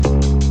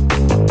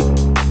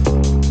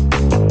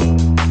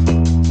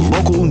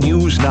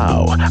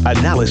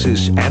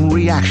analysis, and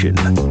reaction.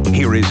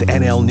 Here is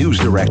NL News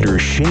Director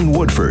Shane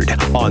Woodford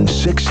on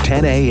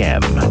 610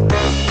 AM.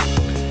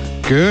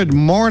 Good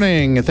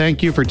morning.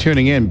 Thank you for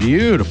tuning in.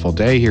 Beautiful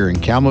day here in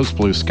Kamloops.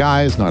 Blue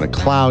skies, not a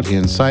cloud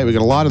in sight. We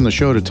got a lot on the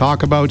show to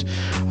talk about.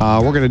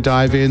 We're going to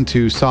dive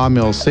into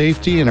sawmill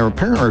safety and a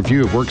parent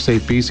review of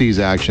WorkSafe BC's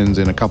actions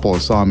in a couple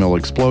of sawmill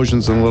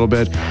explosions in a little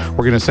bit.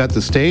 We're going to set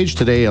the stage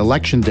today,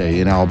 Election Day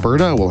in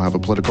Alberta. We'll have a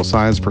political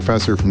science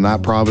professor from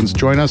that province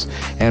join us,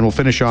 and we'll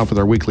finish off with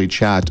our weekly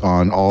chat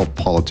on all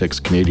politics,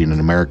 Canadian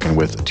and American,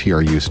 with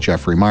TRU's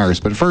Jeffrey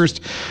Myers. But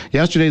first,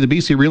 yesterday, the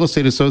BC Real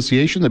Estate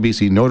Association, the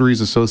BC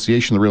Notaries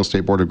Association, the Real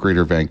Estate Board of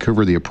Greater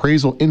Vancouver, the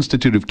Appraisal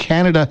Institute of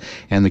Canada,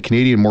 and the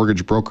Canadian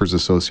Mortgage Brokers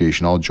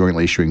Association all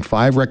jointly issuing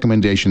 5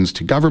 recommendations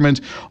to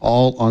government,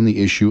 all on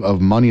the issue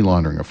of money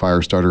laundering, a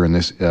fire starter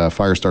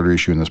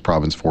issue in this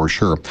province for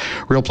sure.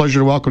 Real pleasure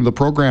to welcome to the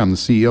program the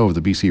CEO of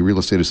the BC Real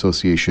Estate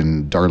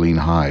Association, Darlene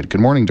Hyde.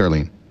 Good morning,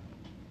 Darlene.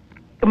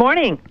 Good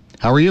morning.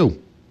 How are you?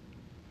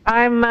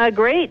 I'm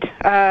great.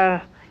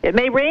 It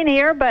may rain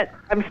here, but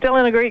I'm still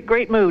in a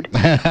great mood.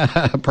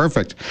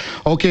 Perfect.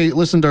 Okay,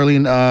 listen,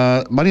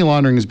 Darlene, money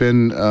laundering has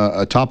been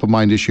a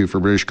top-of-mind issue for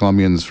British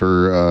Columbians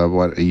for,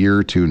 a year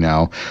or two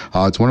now.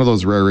 It's one of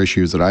those rare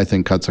issues that I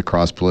think cuts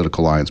across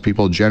political lines.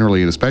 People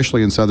generally, and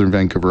especially in southern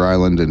Vancouver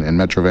Island and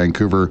Metro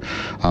Vancouver,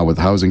 with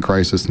the housing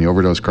crisis and the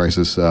overdose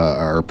crisis,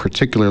 are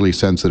particularly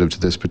sensitive to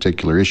this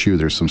particular issue.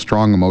 There's some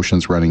strong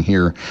emotions running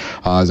here.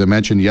 As I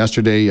mentioned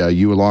yesterday,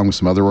 you, along with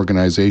some other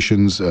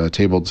organizations,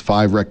 tabled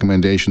 5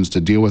 recommendations to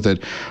deal with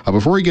it.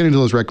 Before we get into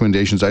those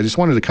recommendations, I just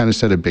wanted to kind of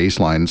set a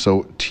baseline.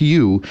 So to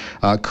you,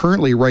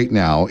 currently right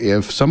now,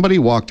 if somebody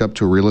walked up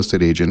to a real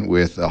estate agent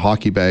with a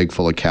hockey bag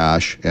full of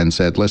cash and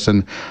said,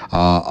 listen,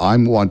 I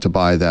want to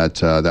buy that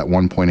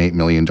 $1.8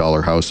 million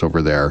house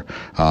over there,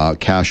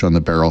 cash on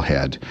the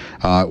barrelhead,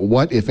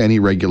 what, if any,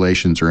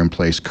 regulations are in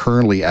place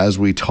currently as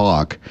we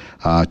talk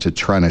to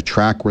try to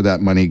track where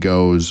that money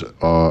goes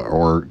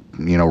or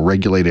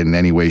regulate it in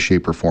any way,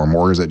 shape, or form?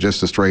 Or is it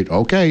just a straight,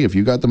 okay, if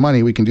you got the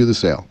money, we can do the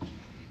sale?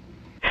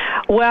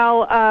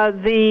 Well,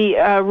 the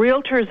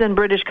realtors in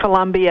British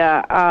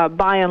Columbia,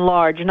 by and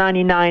large,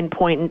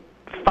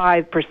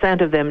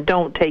 99.5% of them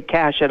don't take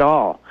cash at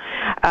all.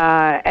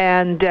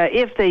 And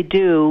if they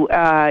do,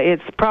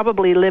 it's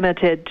probably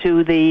limited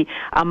to the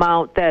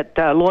amount that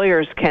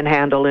lawyers can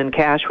handle in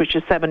cash, which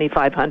is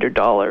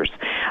 $7,500.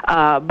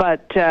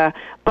 But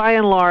by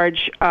and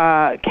large,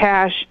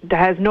 cash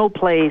has no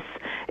place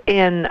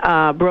in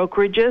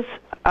brokerages,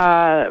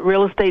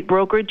 real estate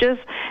brokerages,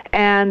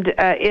 and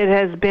it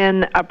has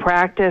been a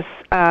practice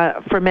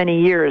for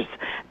many years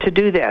to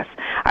do this.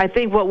 I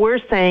think what we're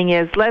saying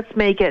is let's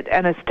make it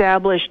an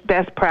established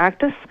best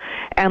practice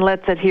and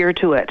let's adhere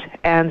to it.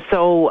 And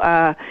so,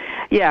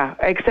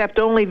 accept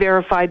only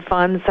verified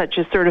funds such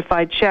as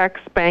certified checks,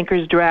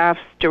 bankers'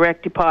 drafts,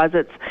 direct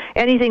deposits,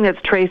 anything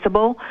that's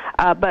traceable,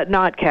 but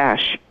not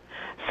cash.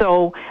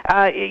 So,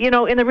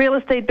 in the real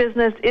estate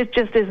business, it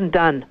just isn't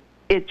done.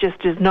 It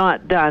just is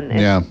not done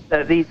in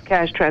these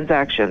cash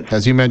transactions.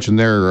 As you mentioned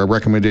there,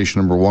 recommendation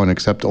number 1,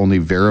 accept only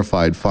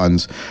verified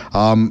funds.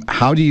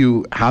 How do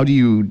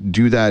you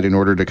do that in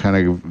order to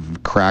kind of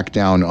crack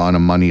down on a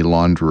money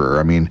launderer?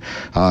 I mean,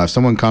 if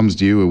someone comes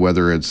to you,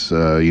 whether it's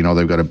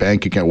they've got a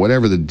bank account,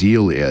 whatever the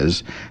deal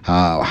is,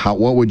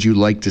 what would you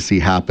like to see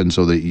happen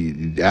so that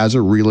you, as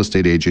a real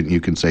estate agent,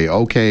 you can say,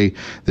 okay,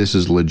 this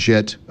is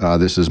legit,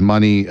 this is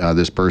money,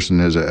 this person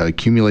has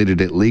accumulated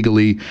it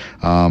legally,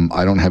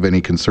 I don't have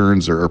any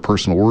concerns or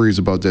personal worries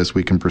about this,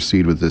 we can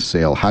proceed with this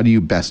sale. How do you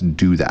best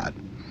do that?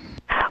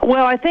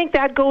 Well, I think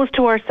that goes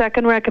to our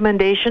second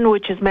recommendation,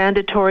 which is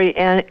mandatory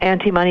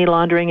anti-money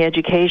laundering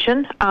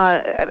education.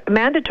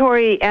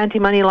 Mandatory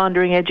anti-money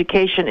laundering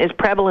education is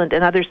prevalent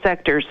in other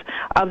sectors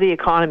of the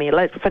economy,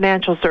 like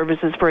financial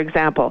services, for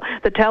example.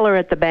 The teller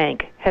at the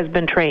bank has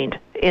been trained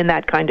in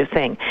that kind of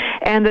thing.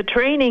 And the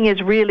training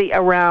is really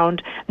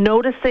around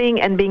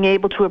noticing and being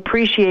able to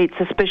appreciate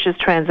suspicious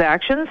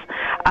transactions,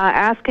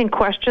 asking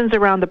questions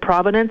around the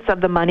provenance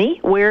of the money,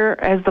 where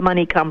has the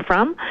money come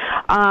from,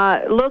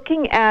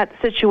 looking at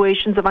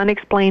situations of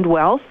unexplained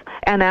wealth,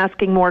 and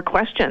asking more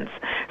questions.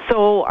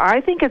 So I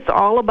think it's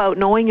all about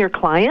knowing your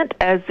client,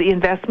 as the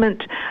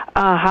investment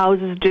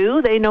houses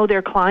do. They know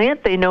their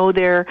client, they know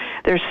their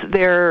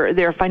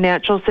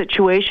financial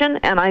situation,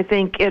 and I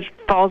think it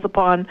falls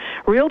upon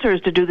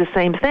realtors to do the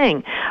same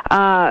thing.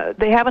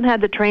 They haven't had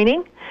the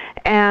training,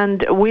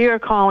 and we are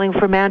calling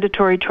for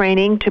mandatory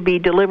training to be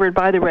delivered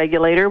by the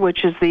regulator,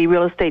 which is the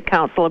Real Estate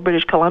Council of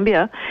British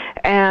Columbia,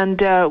 and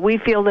we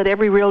feel that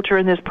every realtor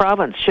in this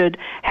province should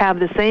have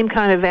the same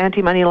kind of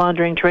anti-money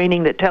laundering training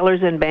that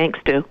tellers in banks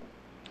do.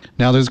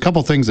 Now, there's a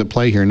couple things at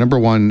play here. Number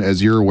one,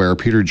 as you're aware,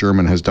 Peter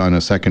German has done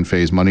a second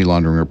phase money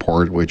laundering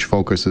report, which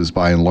focuses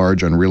by and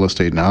large on real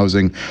estate and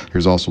housing.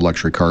 There's also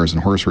luxury cars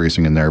and horse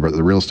racing in there, but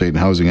the real estate and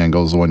housing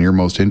angle is the one you're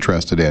most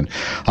interested in.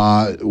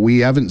 We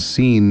haven't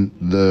seen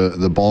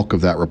the bulk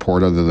of that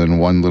report other than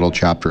one little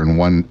chapter and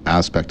one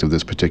aspect of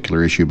this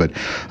particular issue. But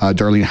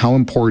Darlene, how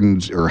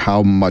important or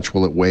how much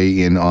will it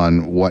weigh in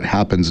on what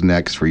happens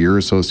next for your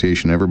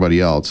association and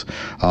everybody else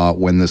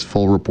when this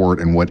full report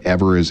and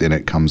whatever is in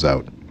it comes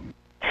out?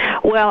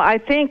 Well, I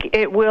think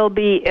it will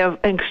be of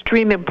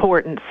extreme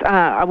importance.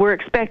 We're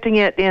expecting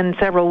it in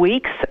several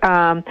weeks,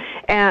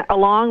 and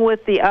along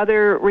with the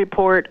other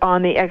report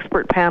on the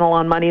expert panel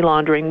on money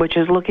laundering, which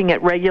is looking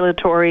at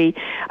regulatory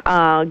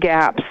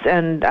gaps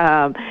and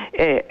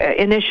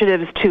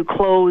initiatives to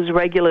close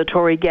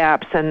regulatory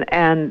gaps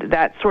and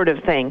that sort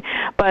of thing.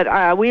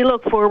 But we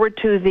look forward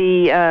to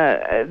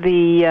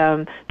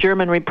the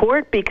German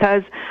report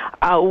because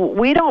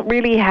we don't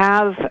really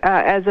have,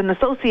 as an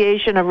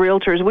association of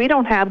realtors, we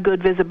don't have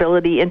good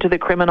visibility into the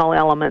criminal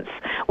elements.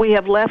 We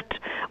have left,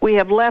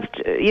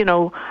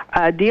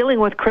 dealing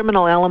with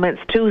criminal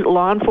elements to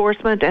law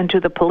enforcement and to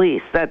the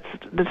police. That's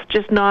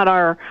just not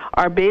our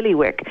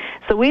bailiwick.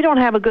 So we don't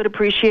have a good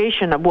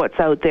appreciation of what's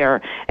out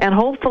there. And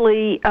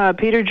hopefully,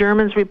 Peter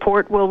German's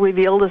report will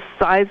reveal the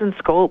size and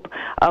scope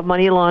of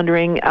money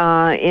laundering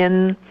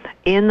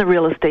in the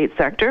real estate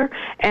sector,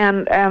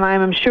 and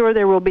I'm sure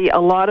there will be a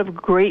lot of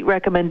great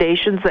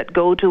recommendations that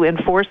go to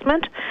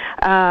enforcement,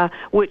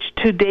 which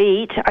to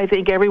date I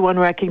think everyone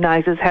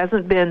recognizes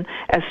hasn't been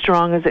as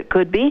strong as it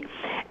could be,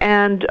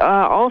 and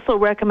also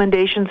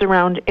recommendations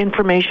around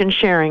information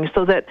sharing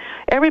so that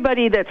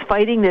everybody that's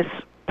fighting this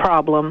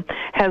problem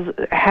has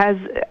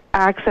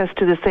access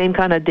to the same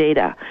kind of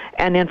data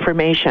and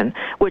information,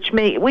 which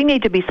we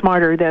need to be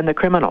smarter than the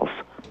criminals.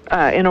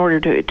 In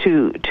order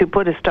to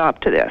put a stop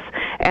to this.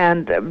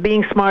 And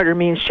being smarter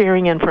means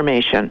sharing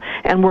information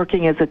and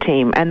working as a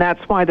team. And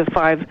that's why the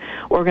 5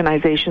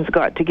 organizations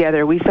got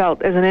together. We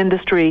felt as an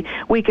industry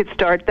we could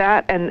start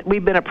that, and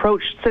we've been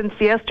approached since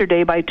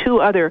yesterday by 2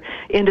 other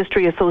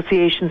industry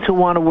associations who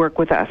want to work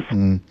with us.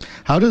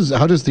 How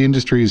does the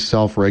industry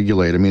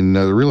self-regulate? I mean,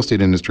 the real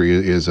estate industry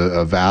is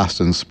a vast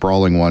and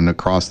sprawling one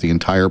across the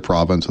entire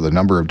province with a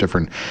number of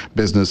different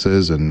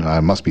businesses, and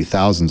must be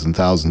thousands and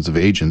thousands of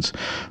agents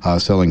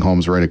selling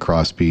homes right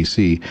across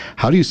BC.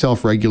 How do you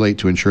self-regulate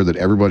to ensure that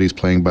everybody's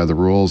playing by the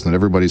rules and that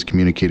everybody's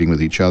communicating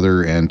with each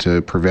other, and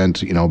to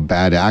prevent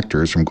bad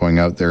actors from going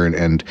out there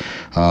and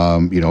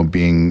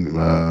being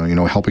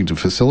helping to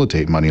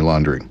facilitate money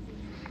laundering?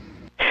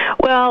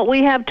 Well,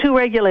 we have 2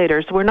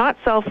 regulators. We're not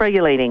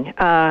self-regulating.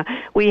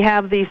 We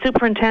have the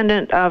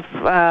Superintendent of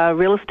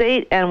Real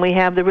Estate, and we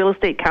have the Real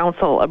Estate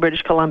Council of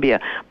British Columbia.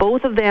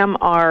 Both of them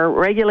are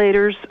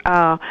regulators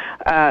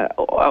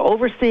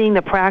overseeing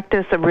the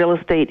practice of real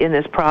estate in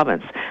this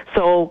province.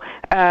 So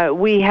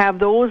we have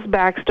those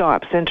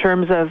backstops in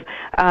terms of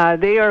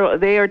they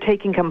are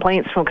taking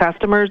complaints from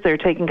customers. They're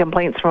taking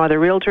complaints from other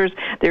realtors.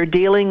 They're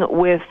dealing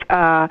with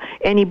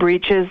any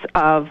breaches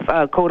of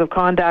code of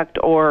conduct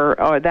or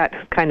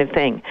that kind of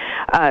thing.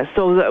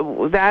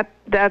 So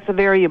that's a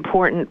very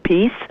important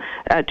piece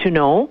to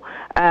know.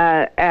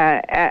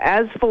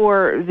 As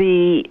for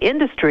the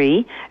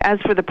industry, as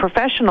for the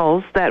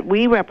professionals that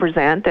we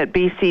represent at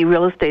BC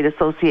Real Estate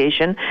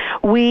Association,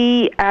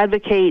 we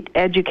advocate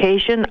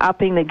education,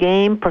 upping the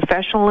game,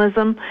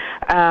 professionalism,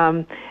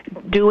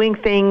 doing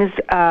things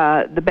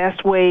the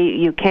best way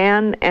you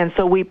can, and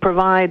so we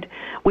provide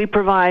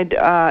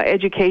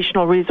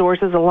educational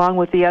resources along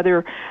with the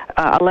other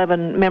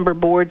 11 member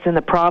boards in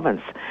the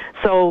province.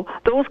 So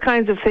those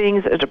kinds of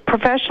things,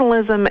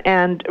 professionalism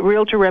and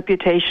realtor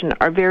reputation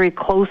are very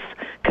close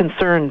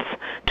concerns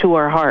to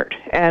our heart,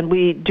 and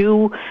we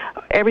do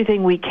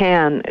everything we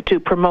can to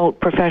promote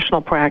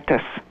professional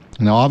practice.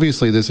 Now,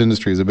 obviously, this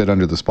industry is a bit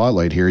under the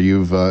spotlight here.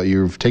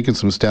 You've taken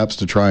some steps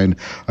to try and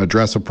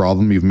address a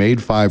problem. You've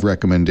made 5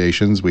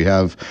 recommendations. We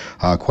have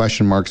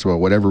question marks about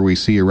whatever we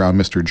see around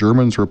Mr.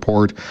 German's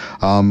report.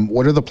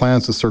 What are the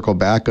plans to circle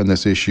back on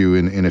this issue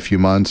in a few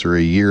months or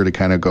a year to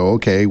kind of go,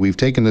 okay, we've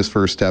taken this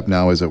first step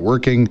now. Is it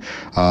working?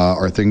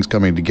 Are things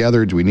coming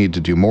together? Do we need to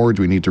do more?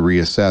 Do we need to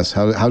reassess?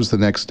 How does the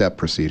next step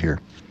proceed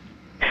here?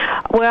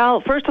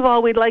 Well, first of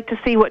all, we'd like to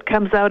see what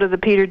comes out of the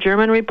Peter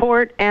German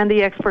report and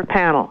the expert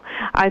panel.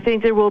 I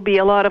think there will be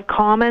a lot of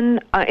common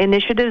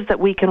initiatives that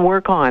we can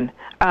work on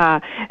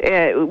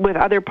with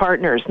other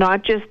partners,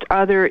 not just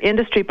other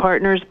industry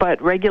partners, but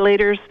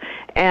regulators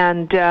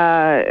and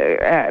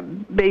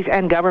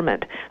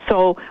government.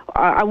 So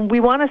we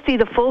want to see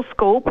the full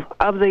scope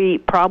of the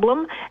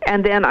problem,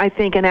 and then I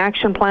think an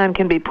action plan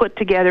can be put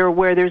together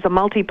where there's a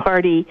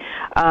multi-party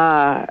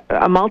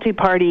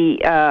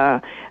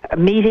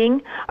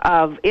meeting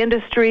of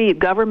industry,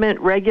 government,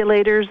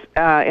 regulators,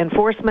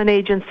 enforcement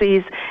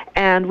agencies,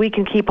 and we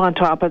can keep on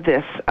top of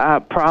this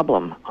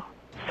problem.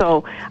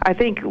 So I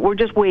think we're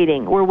just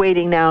waiting. We're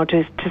waiting now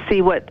to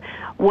see what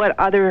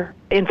other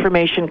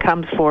information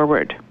comes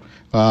forward.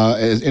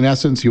 In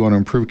essence, you want to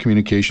improve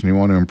communication, you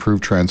want to improve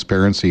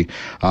transparency.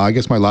 I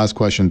guess my last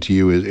question to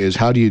you is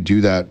how do you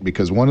do that?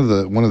 Because one of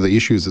the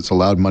issues that's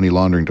allowed money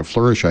laundering to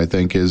flourish, I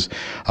think, is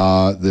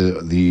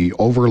the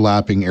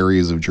overlapping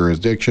areas of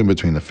jurisdiction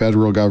between the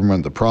federal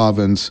government, the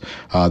province.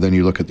 Then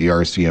you look at the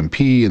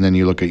RCMP, and then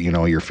you look at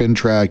your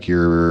FinTrack,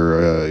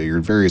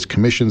 your various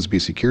commissions,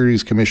 BC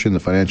Securities Commission, the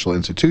Financial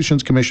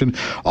Institutions Commission,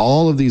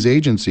 all of these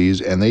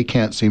agencies, and they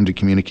can't seem to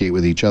communicate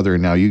with each other.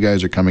 And now you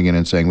guys are coming in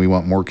and saying we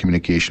want more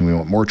communication, we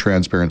want more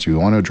transparency, we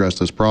want to address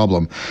this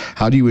problem.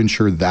 How do you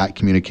ensure that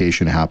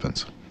communication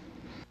happens?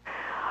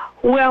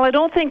 Well, I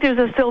don't think there's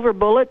a silver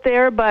bullet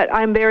there, but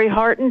I'm very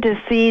heartened to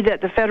see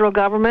that the federal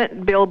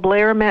government, Bill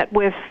Blair, met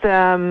with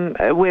our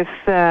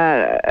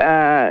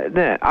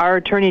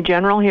Attorney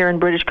General here in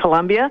British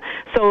Columbia.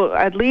 So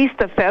at least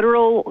the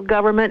federal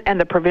government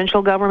and the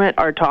provincial government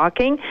are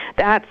talking.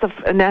 That's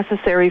a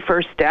necessary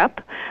first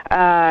step.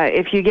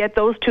 If you get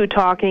those two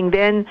talking,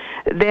 then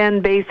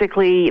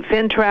basically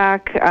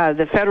FinTrack,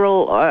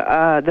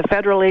 the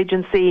federal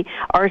agency,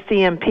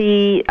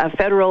 RCMP, a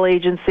federal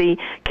agency,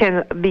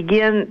 can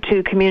begin to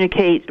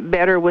communicate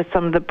better with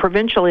some of the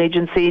provincial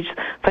agencies,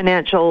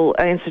 Financial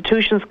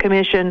Institutions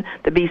Commission,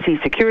 the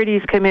BC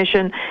Securities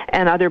Commission,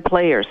 and other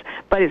players.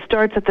 But it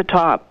starts at the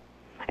top,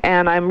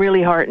 and I'm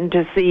really heartened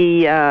to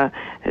see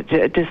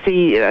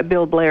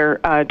Bill Blair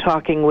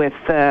talking with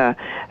the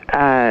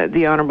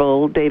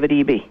Honourable David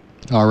Eby.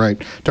 All right.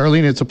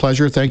 Darlene, it's a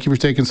pleasure. Thank you for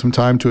taking some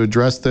time to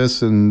address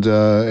this, and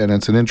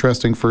it's an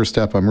interesting first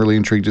step. I'm really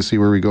intrigued to see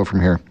where we go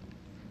from here.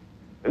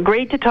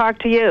 Great to talk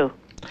to you.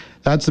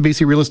 That's the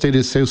BC Real Estate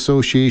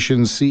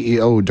Association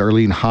CEO,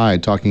 Darlene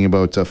Hyde, talking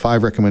about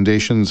 5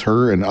 recommendations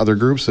her and other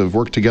groups have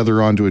worked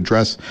together on to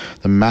address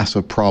the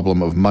massive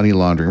problem of money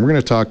laundering. We're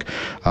going to talk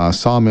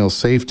sawmill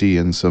safety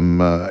and some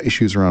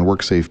issues around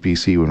WorkSafe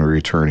BC when we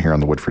return here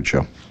on The Woodford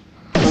Show.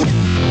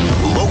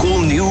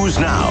 Local news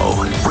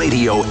now.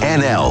 Radio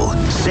NL,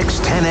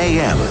 610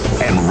 AM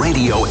and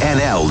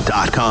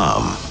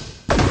RadioNL.com.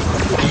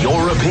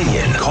 Your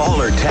opinion. Call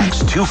or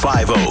text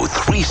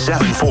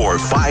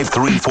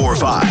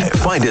 250-374-5345.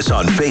 Find us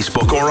on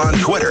Facebook or on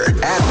Twitter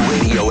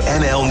 @Radio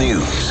NL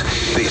News.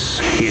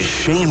 This is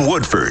Shane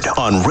Woodford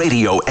on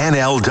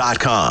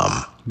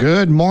RadioNL.com.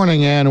 Good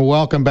morning and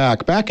welcome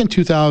back. Back in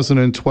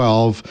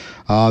 2012,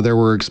 there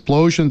were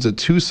explosions at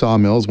 2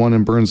 sawmills, one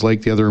in Burns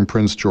Lake, the other in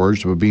Prince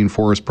George, the Babine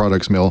Forest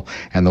Products Mill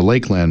and the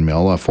Lakeland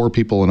Mill. 4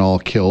 people in all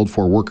killed,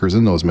 4 workers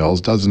in those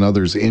mills, dozen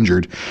others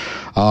injured.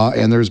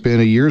 And there's been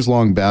a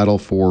years-long battle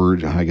for,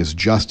 I guess,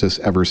 justice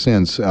ever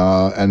since.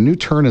 A new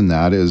turn in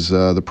that is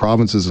the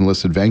province has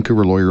enlisted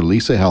Vancouver lawyer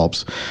Lisa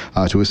Helps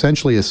to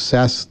essentially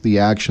assess the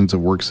actions of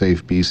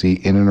WorkSafe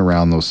BC in and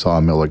around those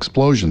sawmill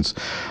explosions.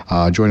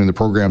 Joining the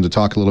program to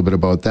talk a little bit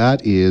about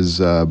that is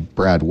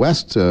Brad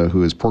West,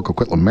 who is Port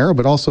Coquitlam Mayor,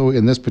 but also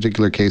in this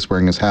particular case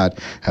wearing his hat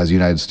as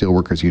United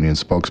Steelworkers Union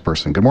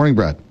spokesperson. Good morning,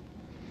 Brad.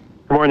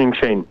 Good morning,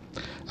 Shane.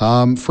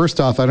 First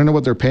off, I don't know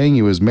what they're paying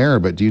you as mayor,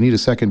 but do you need a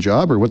second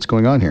job or what's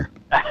going on here?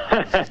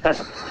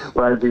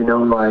 Well, as you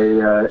know,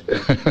 the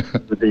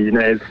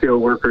United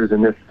Steelworkers,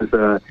 and this is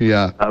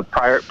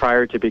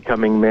prior to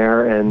becoming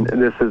mayor, and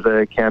this is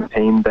a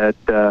campaign that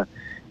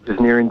is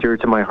near and dear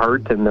to my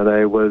heart and that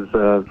I was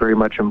very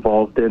much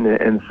involved in,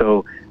 and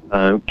so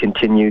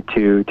continue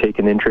to take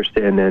an interest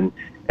in and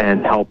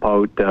help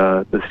out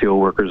the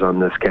steelworkers on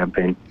this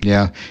campaign.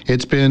 Yeah,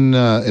 it's been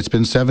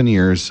 7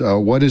 years.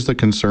 What is the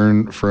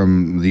concern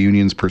from the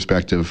union's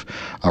perspective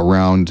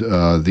around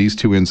these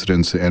 2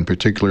 incidents, and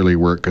particularly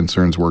where it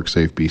concerns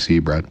WorkSafe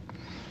BC, Brad?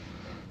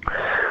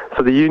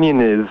 So the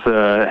union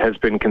has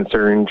been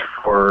concerned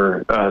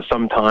for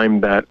some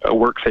time that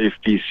WorkSafe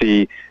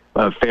BC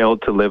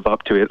failed to live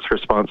up to its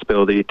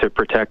responsibility to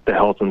protect the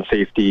health and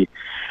safety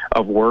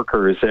of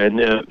workers.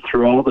 And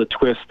through all the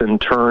twists and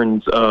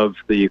turns of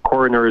the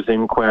coroner's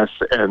inquest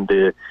and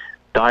the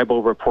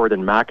Daibo report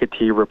and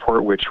McAtee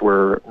report, which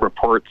were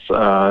reports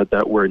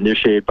that were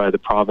initiated by the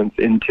province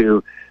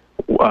into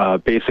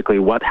basically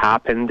what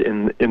happened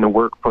in the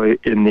workplace,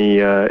 in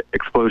the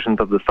explosions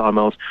of the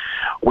sawmills,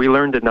 we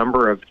learned a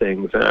number of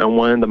things. And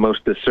one of the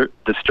most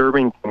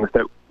disturbing things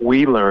that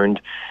we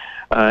learned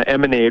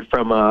emanated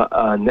from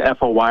an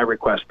FOI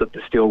request that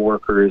the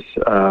steelworkers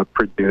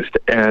produced,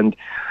 and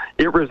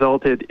it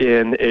resulted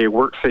in a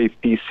WorkSafe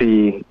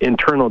BC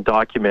internal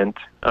document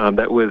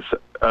that was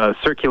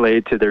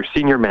circulated to their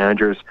senior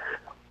managers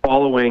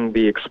following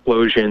the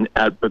explosion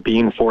at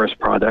Babine Forest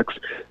Products,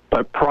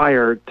 but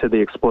prior to the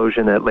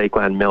explosion at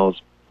Lakeland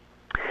Mills.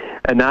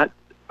 And that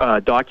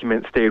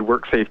document stated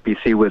WorkSafe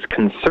BC was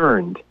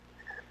concerned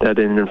that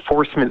an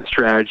enforcement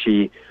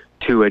strategy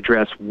to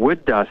address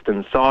wood dust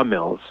in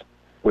sawmills,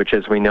 which,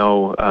 as we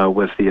know,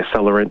 was the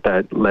accelerant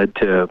that led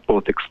to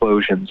both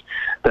explosions,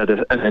 that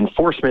an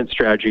enforcement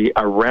strategy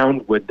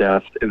around wood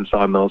dust in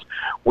sawmills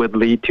would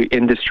lead to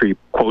industry,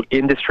 quote,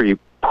 industry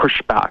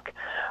pushback.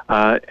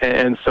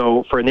 And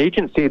so for an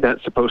agency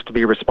that's supposed to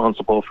be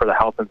responsible for the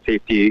health and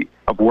safety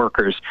of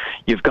workers,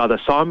 you've got a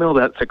sawmill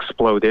that's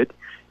exploded,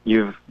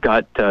 You've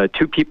got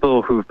 2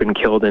 people who've been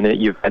killed in it.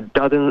 You've had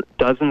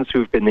dozens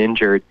who've been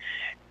injured.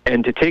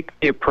 And to take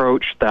the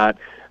approach that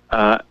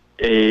an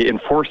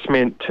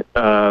enforcement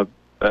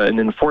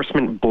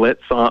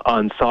blitz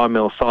on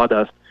sawmill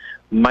sawdust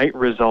might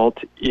result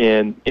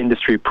in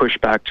industry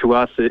pushback to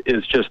us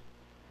is just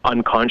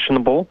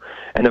unconscionable.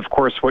 And of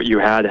course, what you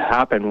had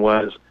happen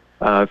was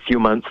a few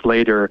months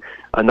later,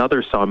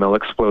 another sawmill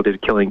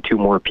exploded, killing 2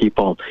 more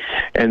people.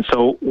 And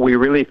so we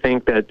really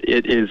think that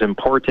it is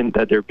important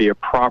that there be a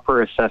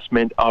proper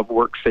assessment of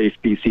WorkSafe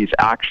BC's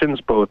actions,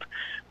 both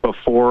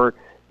before,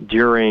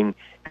 during,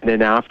 and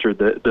then after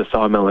the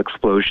sawmill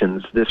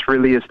explosions. This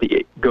really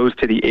goes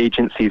to the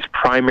agency's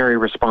primary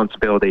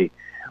responsibility,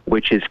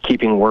 which is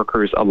keeping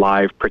workers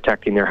alive,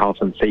 protecting their health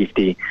and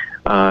safety.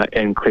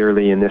 And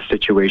clearly in this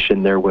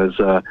situation, there was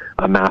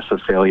a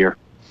massive failure.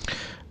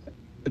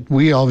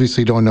 We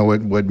obviously don't know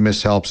what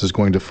Ms. Helps is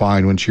going to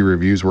find when she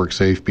reviews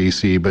WorkSafe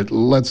BC, but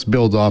let's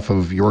build off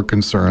of your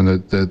concern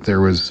that there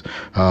was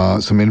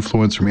some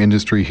influence from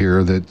industry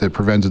here that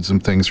prevented some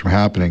things from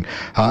happening.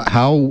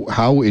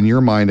 How, in your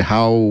mind,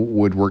 how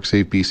would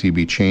WorkSafe BC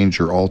be changed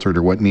or altered,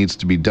 or what needs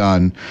to be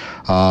done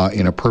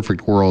in a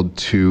perfect world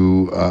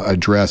to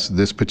address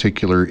this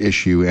particular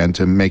issue and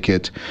to make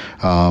it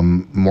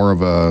more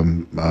of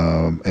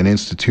an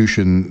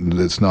institution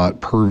that's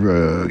not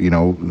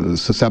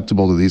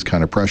susceptible to these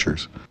kind of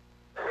pressures?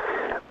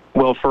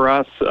 Well, for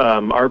us,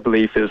 our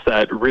belief is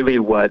that really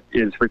what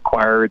is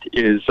required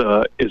is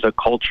a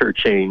culture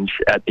change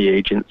at the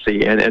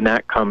agency, and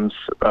that comes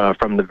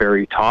from the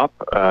very top.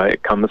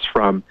 It comes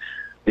from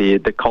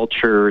the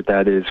culture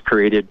that is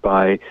created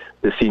by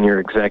the senior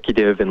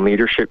executive and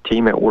leadership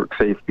team at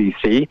WorkSafe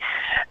BC.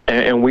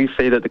 And we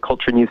say that the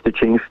culture needs to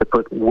change to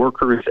put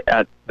workers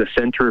at the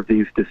center of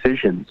these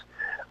decisions.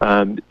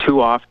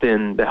 Too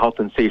often, the health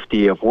and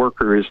safety of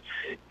workers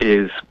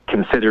is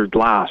considered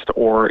last,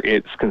 or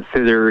it's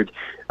considered,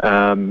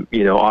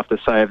 off the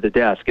side of the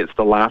desk. It's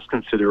the last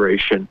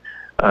consideration.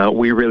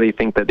 We really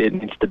think that it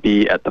needs to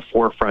be at the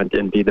forefront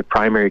and be the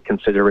primary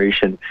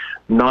consideration,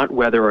 not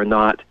whether or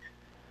not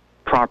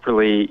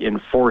properly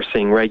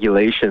enforcing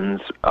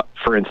regulations,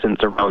 for instance,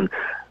 around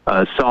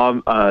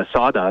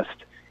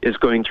sawdust, is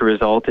going to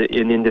result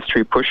in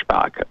industry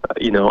pushback.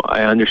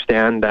 I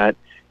understand that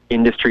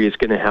industry is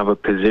going to have a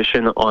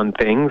position on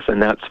things, and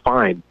that's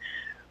fine.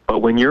 But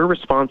when you're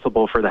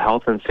responsible for the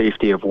health and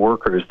safety of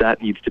workers,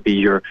 that needs to be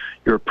your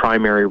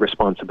primary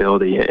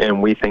responsibility.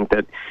 And we think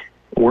that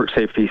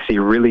WorkSafe BC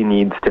really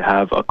needs to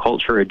have a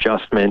culture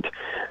adjustment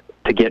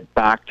to get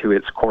back to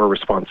its core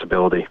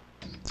responsibility.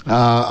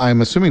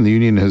 I'm assuming the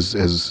union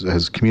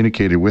has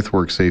communicated with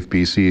WorkSafe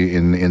BC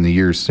in the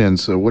years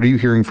since. What are you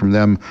hearing from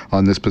them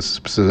on this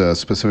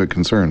specific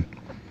concern?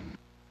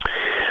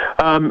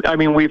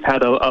 We've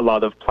had a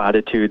lot of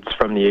platitudes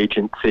from the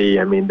agency.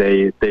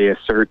 They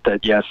assert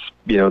that, yes,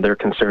 they're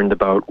concerned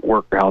about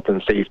worker health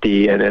and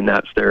safety, and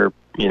that's their,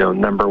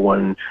 number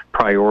one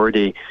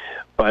priority.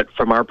 But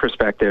from our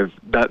perspective,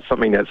 that's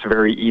something that's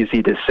very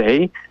easy to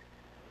say,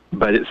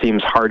 but it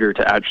seems harder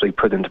to actually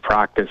put into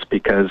practice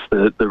because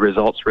the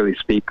results really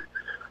speak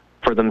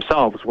for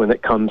themselves when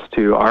it comes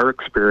to our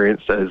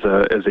experience as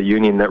a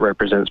union that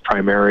represents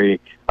primarily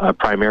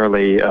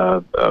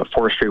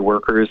forestry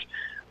workers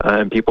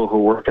and people who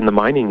work in the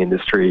mining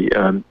industry,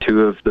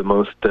 2 of the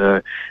most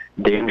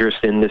dangerous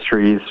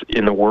industries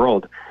in the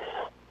world.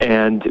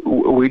 And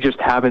we just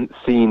haven't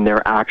seen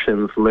their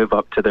actions live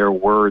up to their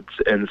words.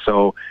 And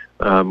so,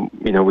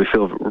 we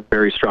feel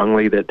very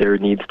strongly that there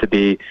needs to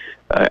be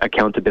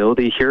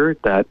accountability here,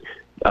 that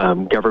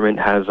government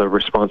has a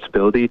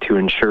responsibility to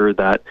ensure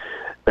that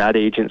that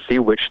agency,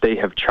 which they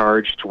have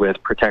charged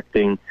with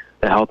protecting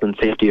the health and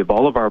safety of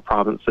all of our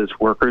province's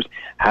workers,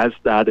 has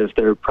that as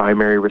their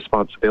primary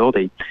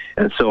responsibility.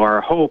 And so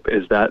our hope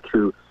is that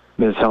through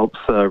Ms. Help's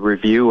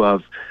review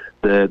of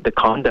the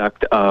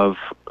conduct of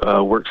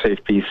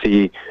WorkSafe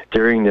BC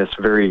during this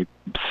very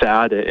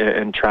sad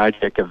and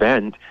tragic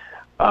event,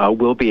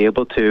 we'll be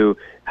able to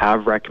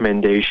have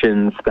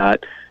recommendations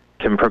that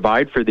can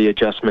provide for the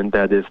adjustment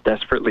that is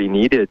desperately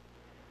needed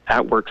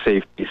at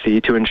WorkSafe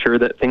BC to ensure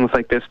that things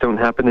like this don't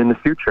happen in the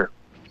future.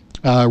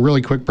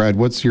 Really quick, Brad,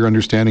 what's your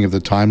understanding of the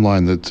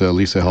timeline that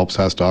Lisa Helps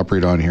has to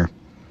operate on here?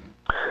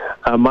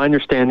 My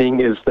understanding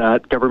is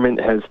that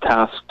government has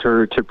tasked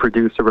her to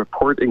produce a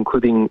report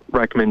including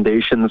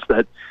recommendations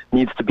that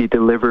needs to be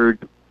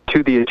delivered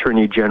to the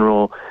Attorney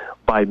General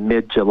by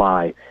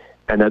mid-July.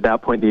 And at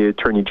that point, the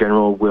Attorney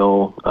General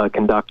will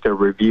conduct a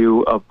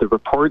review of the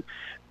report,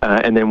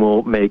 and then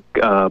we'll make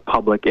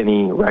public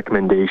any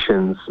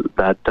recommendations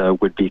that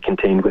would be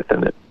contained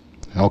within it.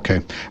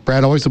 Okay.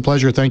 Brad, always a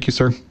pleasure. Thank you,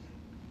 sir.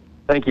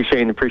 Thank you,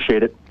 Shane.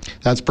 Appreciate it.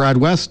 That's Brad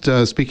West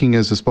speaking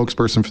as a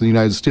spokesperson for the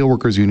United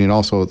Steelworkers Union,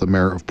 also the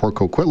mayor of Port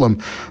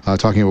Coquitlam,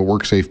 talking about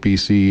WorkSafe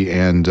BC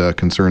and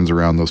concerns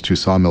around those 2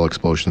 sawmill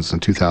explosions in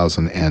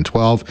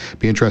 2012.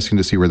 Be interesting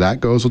to see where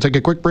that goes. We'll take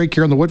a quick break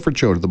here on the Woodford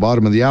Show to the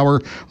bottom of the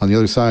hour. On the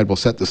other side, we'll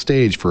set the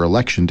stage for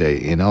Election Day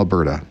in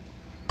Alberta.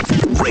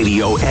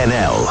 Radio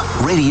NL,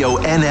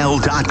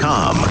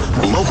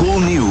 RadioNL.com. Local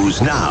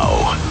news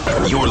now.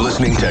 You're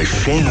listening to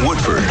Shane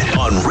Woodford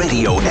on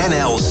Radio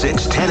NL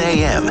 610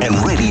 AM and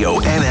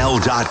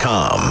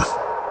RadioNL.com.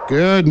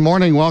 Good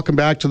morning. Welcome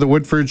back to the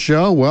Woodford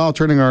Show. Well,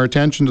 turning our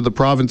attention to the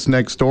province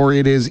next door,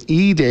 it is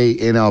E-Day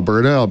in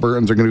Alberta.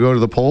 Albertans are going to go to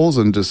the polls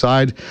and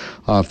decide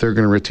if they're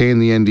going to retain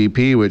the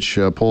NDP, which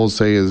polls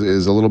say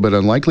is a little bit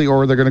unlikely,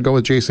 or they're going to go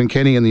with Jason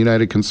Kenney and the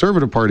United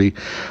Conservative Party.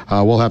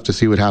 We'll have to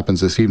see what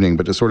happens this evening.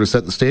 But to sort of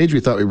set the stage, we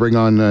thought we'd bring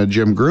on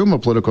Jim Groom, a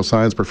political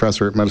science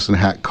professor at Medicine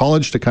Hat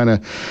College, to kind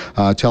of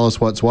tell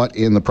us what's what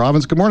in the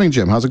province. Good morning,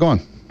 Jim. How's it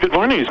going? Good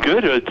morning. It's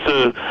good.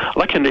 It's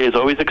election day is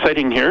always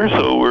exciting here,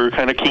 so we're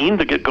kind of keen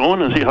to get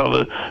going and see how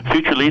the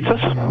future leads us.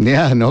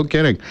 Yeah, no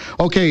kidding.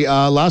 Okay,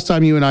 last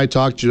time you and I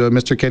talked,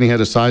 Mr. Kenney had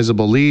a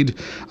sizable lead.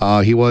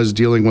 He was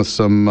dealing with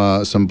some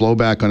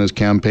blowback on his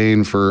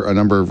campaign for a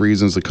number of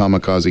reasons, the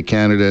kamikaze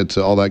candidate,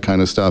 all that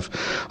kind of stuff.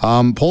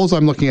 Polls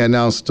I'm looking at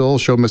now still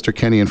show Mr.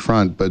 Kenney in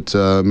front, but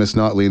Ms.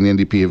 Notley and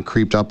the NDP have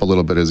creeped up a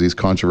little bit as these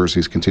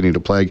controversies continue to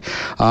plague.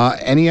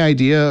 Any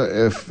idea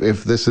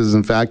if this is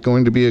in fact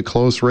going to be a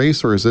close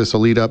race, or is this a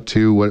lead up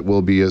to what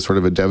will be a sort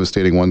of a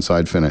devastating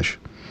one-side finish?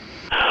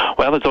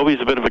 Well, it's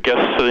always a bit of a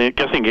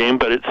guessing game,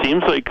 but it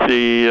seems like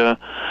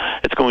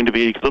it's going to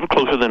be a little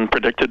closer than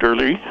predicted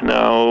early.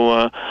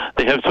 Now,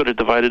 they have sort of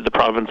divided the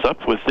province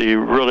up, with the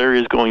rural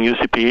areas going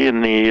UCP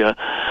and the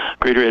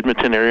greater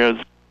Edmonton areas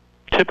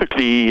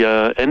typically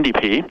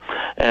NDP,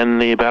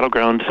 and the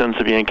battleground tends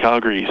to be in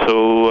Calgary.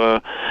 So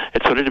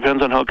it sort of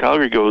depends on how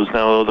Calgary goes.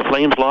 Now, the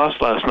Flames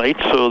lost last night,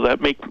 so that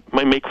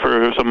might make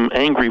for some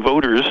angry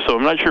voters. So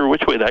I'm not sure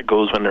which way that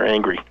goes when they're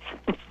angry.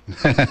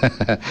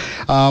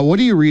 What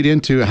do you read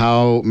into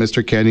how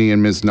Mr. Kenney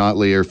and Ms.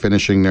 Notley are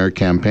finishing their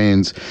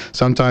campaigns?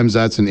 Sometimes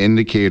that's an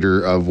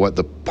indicator of what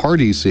the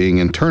party's seeing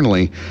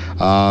internally.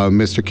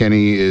 Mr.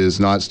 Kenney is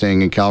not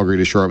staying in Calgary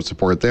to shore up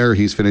support there.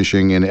 He's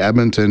finishing in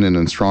Edmonton and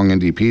in strong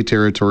NDP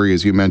territory,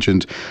 as you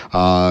mentioned.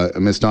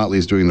 Ms. Notley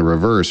is doing the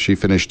reverse. She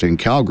finished in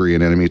Calgary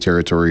in enemy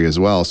territory as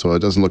well. So it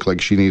doesn't look like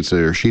she needs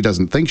to, or she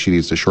doesn't think she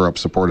needs to shore up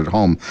support at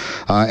home.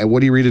 And what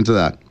do you read into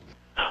that?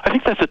 I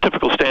think that's a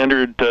typical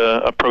standard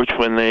approach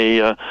when they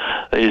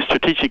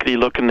strategically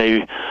look and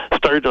they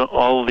start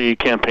all the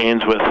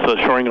campaigns with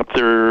shoring up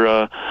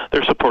their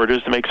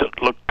supporters. It makes it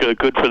look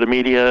good for the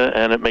media,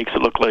 and it makes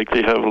it look like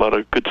they have a lot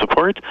of good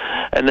support.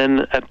 And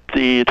then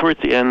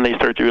towards the end, they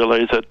start to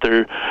realize that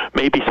there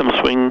may be some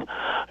swing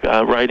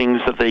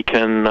ridings that they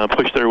can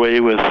push their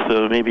way with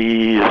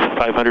maybe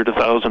 500 to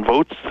 1,000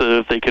 votes.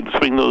 If they can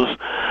swing those,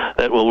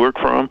 that will work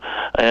for them.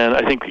 And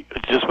I think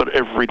just about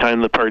every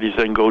time the parties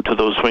then go to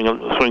those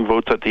swing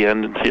votes at the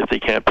end and see if they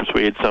can't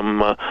persuade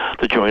some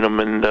to join them.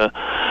 And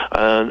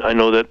I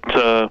know that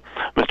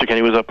Mr.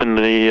 Kenney was up in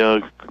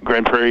the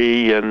Grand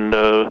Prairie and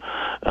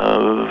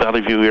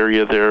Valley View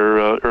area there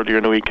earlier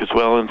in the week as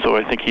well, and so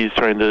I think he's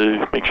trying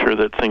to make sure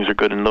that things are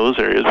good in those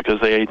areas, because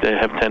they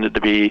have tended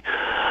to be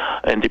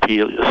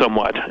NDP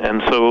somewhat.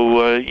 And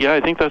so,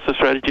 I think that's the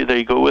strategy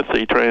they go with.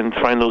 They try and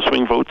find those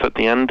swing votes at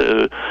the end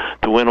to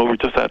win over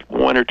just that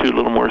one or two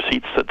little more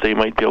seats that they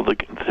might be able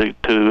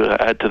to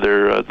add to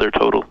their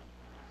total.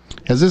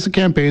 Has this a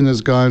campaign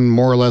that's gone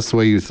more or less the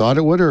way you thought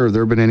it would, or have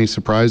there been any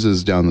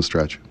surprises down the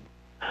stretch?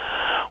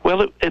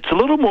 Well, it's a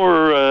little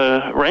more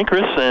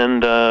rancorous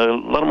and a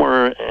little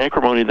more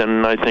acrimony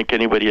than I think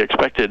anybody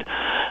expected.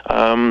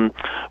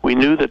 We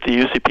knew that the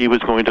UCP was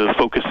going to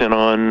focus in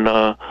on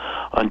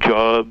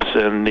jobs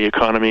and the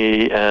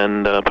economy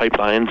and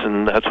pipelines,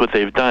 and that's what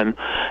they've done.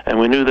 And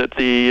we knew that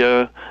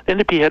the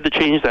NDP had to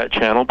change that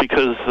channel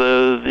because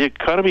the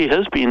economy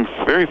has been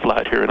very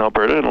flat here in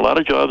Alberta, and a lot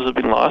of jobs have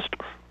been lost.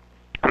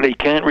 They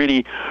can't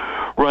really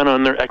run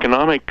on their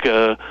economic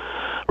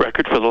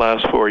record for the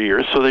last 4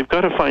 years, so they've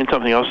got to find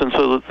something else, and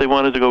so they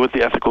wanted to go with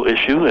the ethical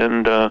issue,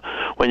 and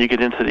when you get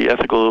into the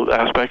ethical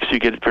aspects, you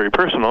get it very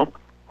personal,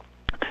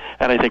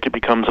 and I think it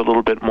becomes a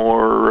little bit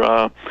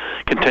more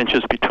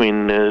contentious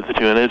between the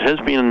two, and it has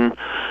been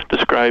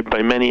described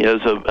by many as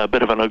a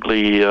bit of an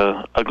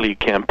ugly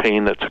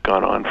campaign that's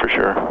gone on for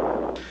sure.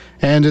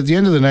 And at the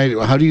end of the night,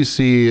 how do you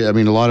see, I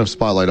mean, a lot of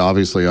spotlight,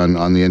 obviously, on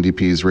the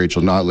NDP's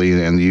Rachel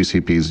Notley and the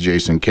UCP's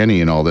Jason Kenney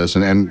and all this,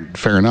 and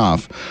fair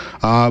enough.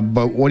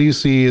 But what do you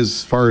see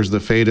as far as the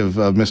fate of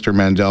Mr.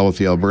 Mandel with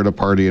the Alberta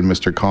Party and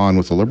Mr. Khan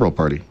with the Liberal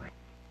Party?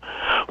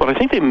 Well, I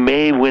think they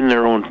may win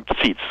their own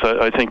seats.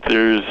 I think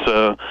there's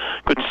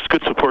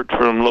good support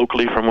from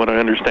locally, from what I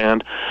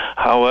understand.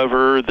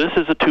 However, this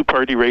is a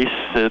two-party race.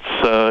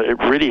 It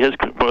really has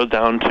boiled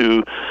down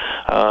to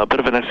a bit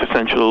of an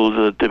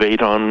existential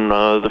debate on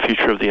the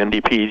future of the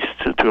NDP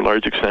to a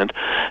large extent,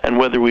 and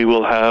whether we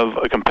will have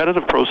a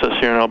competitive process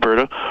here in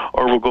Alberta,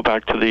 or we'll go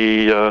back to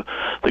the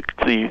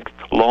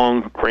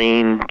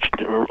long-reigning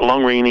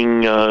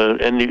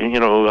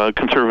and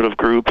conservative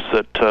groups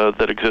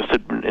that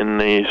existed in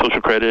the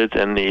Social Credit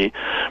and the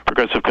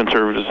Progressive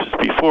Conservatives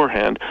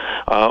beforehand,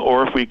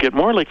 or if we get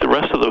more like the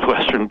rest of the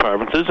Western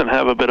provinces and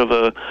have a bit of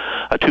a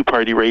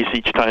two-party race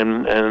each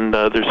time, and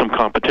there's some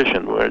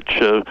competition, which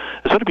has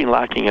sort of been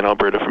lacking in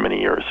Alberta for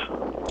many years.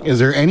 Is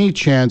there any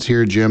chance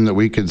here, Jim, that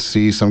we could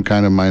see some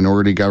kind of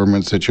minority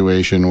government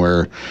situation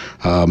where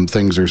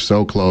things are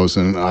so close?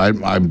 And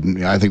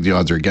I think the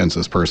odds are against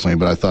us personally,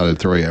 but I thought I'd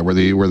throw you out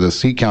where the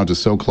seat count is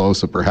so close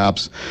that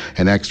perhaps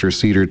an extra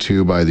seat or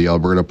two by the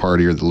Alberta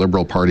Party or the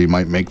Liberal Party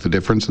might make the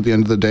difference at the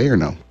end of the day, or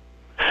no?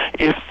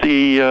 If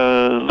the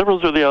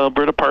Liberals or the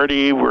Alberta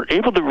Party were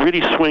able to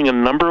really swing a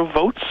number of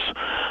votes,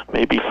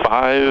 maybe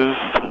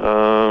 5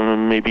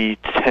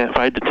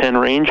 to 10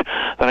 range,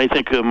 then I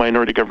think a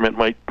minority government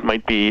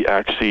might be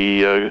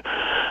actually a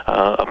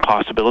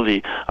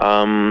possibility.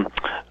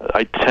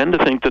 I tend to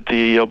think that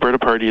the Alberta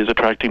Party is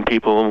attracting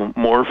people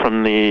more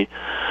from the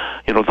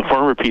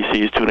former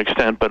PCs to an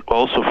extent, but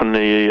also from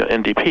the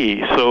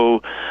NDP.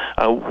 So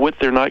what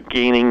they're not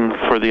gaining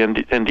for the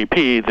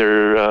NDP,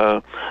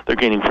 they're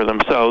gaining for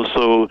themselves.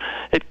 So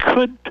it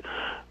could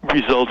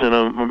result in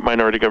a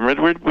minority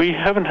government. We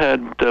haven't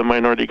had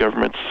minority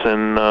governments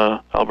in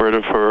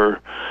Alberta for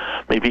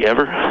maybe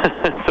ever,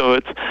 so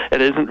it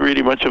isn't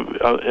really much of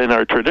in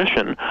our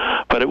tradition.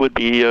 But it would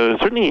be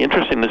certainly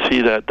interesting to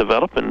see that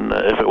develop, and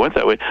if it went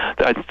that way,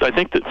 I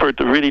think that for it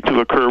to really to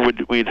occur,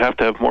 we'd have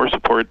to have more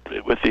support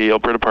with the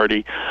Alberta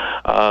Party.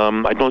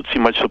 I don't see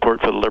much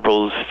support for the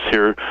Liberals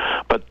here,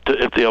 but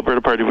if the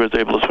Alberta Party was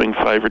able to swing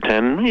 5 or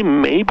 10, we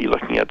may be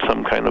looking at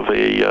some kind of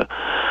a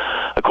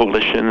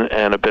coalition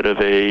and a bit of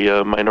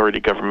a minority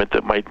government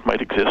that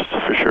might exist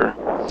for sure.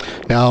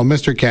 Now,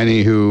 Mr.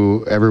 Kenney,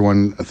 who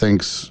everyone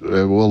thinks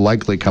will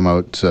likely come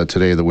out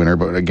today the winner,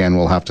 but again,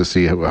 we'll have to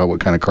see what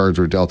kind of cards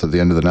were dealt at the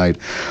end of the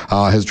night,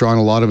 has drawn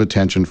a lot of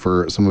attention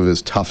for some of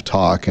his tough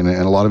talk and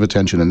a lot of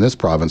attention in this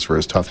province for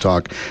his tough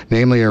talk,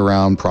 namely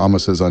around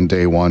promises on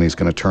day one. He's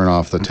going to turn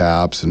off the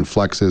taps and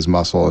flex his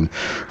muscle and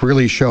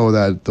really show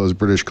that those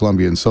British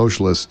Columbian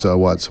socialists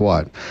what's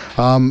what.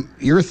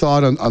 Your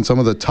thought on some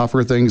of the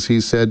tougher things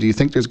he said? Do you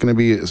think there's going to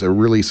be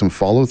really some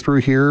follow through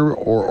here,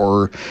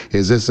 or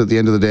is this at the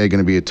end of the day going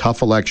to be a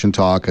tough election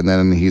talk, and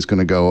then he's going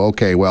to go,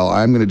 okay, well,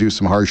 I'm going to do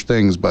some harsh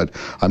things, but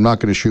I'm not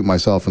going to shoot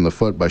myself in the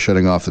foot by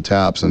shutting off the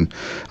taps and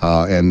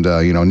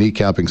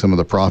kneecapping some of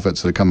the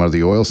profits that come out of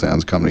the oil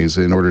sands companies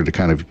in order to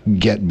kind of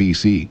get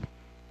BC?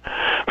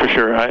 For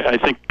sure, I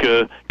think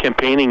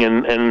campaigning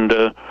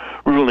and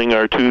ruling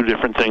are two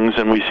different things,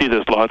 and we see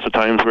this lots of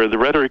times where the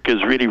rhetoric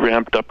is really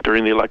ramped up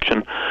during the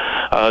election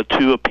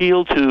to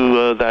appeal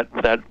to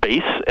that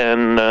base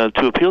and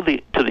to appeal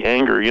to the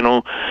anger.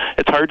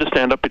 It's hard to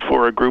stand up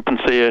before a group and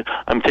say,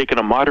 I'm taking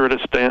a moderate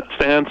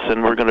stance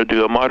and we're going to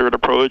do a moderate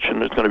approach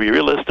and it's going to be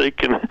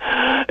realistic, and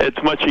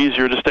it's much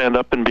easier to stand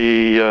up and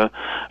be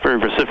very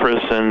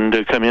vociferous and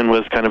to come in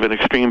with kind of an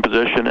extreme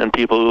position, and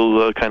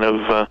people kind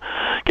of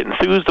get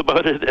enthused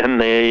about it and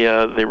they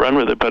run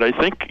with it. But I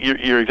think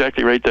you're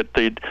exactly right that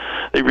they'd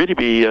really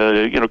be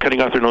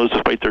cutting off their nose to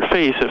spite their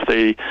face if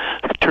they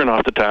turn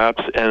off the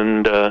taps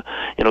and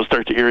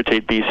start to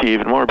irritate BC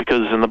even more,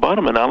 because in the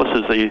bottom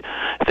analysis,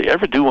 if they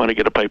ever do want to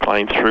get a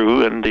pipeline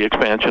through and the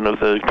expansion of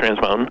the Trans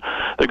Mountain,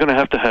 they're going to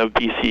have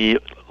BC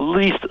at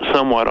least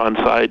somewhat on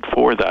side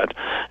for that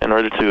in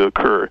order to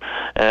occur.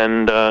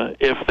 And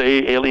if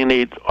they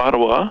alienate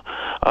Ottawa,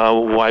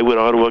 why would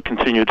Ottawa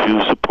continue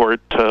to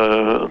support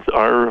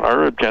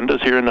our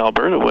agendas here in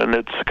Alberta when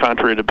it's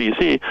contrary to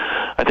BC?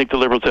 I think the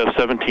Liberals have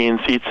 17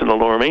 seats in the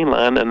Lower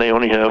Mainland, and they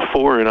only have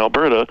 4 in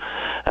Alberta,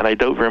 and I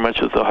doubt very much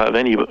that they'll have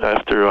any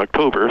after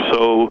October.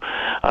 So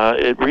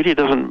it really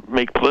doesn't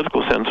make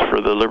political sense for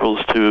the Liberals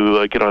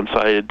to get on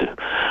side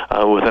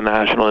with a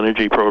national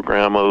energy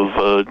program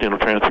of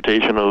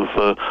transportation of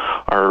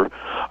our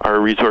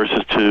resources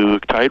to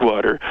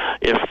Tidewater.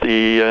 If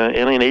the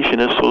alienation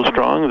is so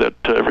strong that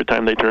every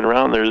time they turn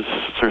around, there's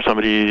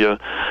somebody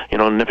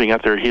nipping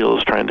at their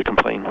heels trying to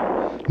complain.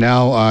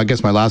 Now, I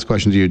guess my last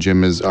question to you,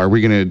 Jim, is: are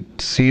we going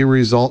to see a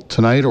result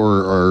tonight,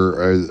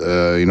 or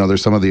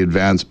there's some of the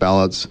advanced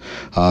ballots,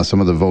 some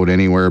of the vote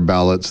anywhere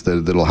ballots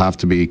that'll have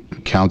to be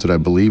counted, I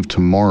believe,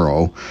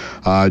 tomorrow.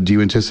 Do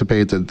you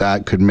anticipate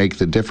that could make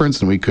the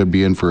difference, and we could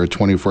be in for a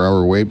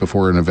 24-hour wait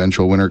before an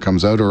eventual winner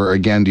comes out, or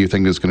again, do you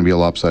think there's going to be a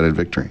lopsided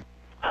victory?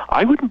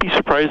 I wouldn't be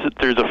surprised that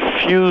there's a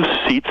few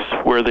seats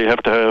where they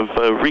have to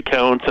have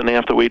recounts and they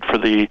have to wait for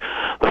the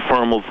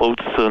formal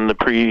votes and the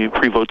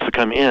pre-votes to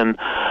come in.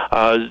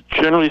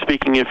 Generally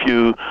speaking, if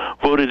you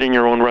voted in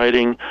your own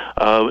writing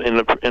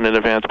in an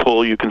advance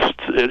poll,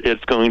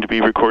 it's going to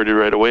be recorded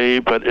right away.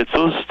 But it's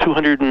those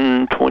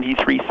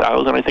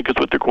 223,000, I think is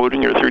what they're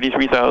quoting, or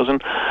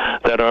 33,000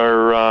 that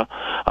are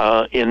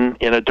in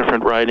a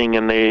different riding,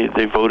 and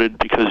they voted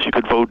because you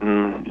could vote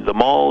in the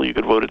mall, you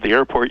could vote at the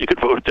airport, you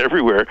could vote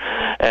everywhere.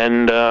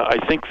 And I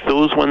think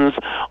those ones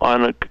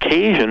on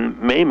occasion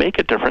may make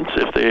a difference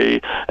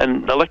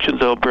and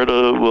elections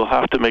Alberta will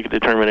have to make a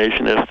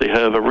determination if they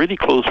have a really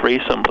close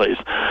race someplace,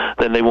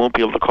 then they won't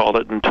be able to call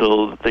it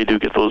until they do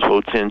get those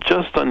votes in,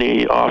 just on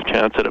the off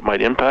chance that it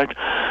might impact.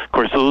 Of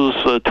course, those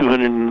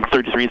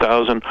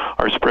 233,000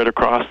 are spread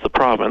across the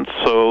province,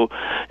 so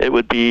it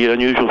would be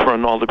unusual for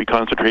them all to be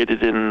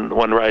concentrated in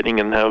one riding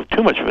and have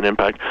too much of an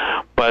impact.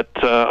 But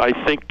I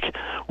think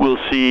we'll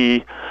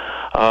see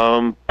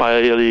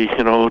by 10,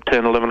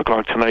 11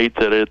 o'clock tonight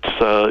that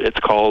it's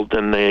called,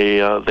 and they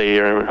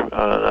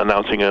are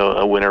announcing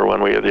a winner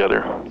one way or the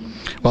other.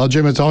 Well,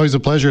 Jim, it's always a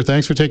pleasure.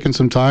 Thanks for taking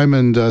some time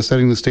and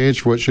setting the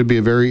stage for what should be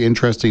a very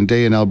interesting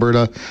day in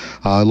Alberta.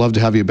 I'd love to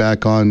have you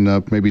back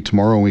on maybe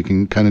tomorrow, and we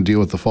can kind of deal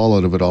with the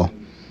fallout of it all.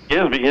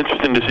 Yeah, it'll be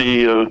interesting to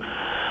see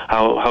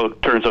how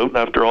it turns out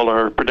after all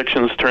our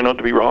predictions turn out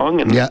to be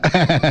wrong. And yeah.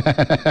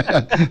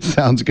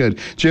 Sounds good.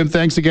 Jim,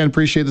 thanks again.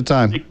 Appreciate the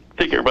time.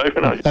 Take care. Bye for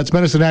now. That's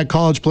Medicine Hat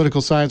College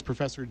political science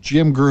professor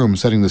Jim Groom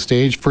setting the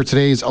stage for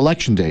today's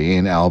Election Day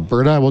in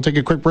Alberta. We'll take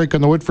a quick break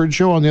on the Woodford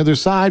Show. On the other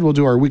side, we'll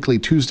do our weekly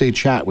Tuesday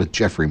chat with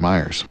Jeffrey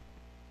Myers.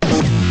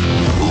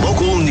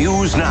 Local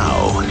news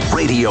now.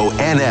 Radio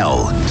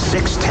NL,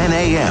 610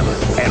 AM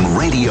and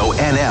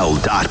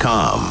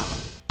RadioNL.com.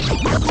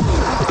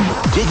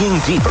 Digging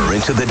deeper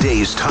into the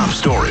day's top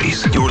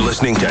stories, you're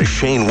listening to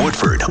Shane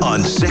Woodford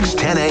on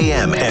 610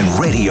 AM and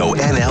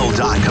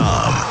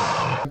RadioNL.com.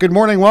 Good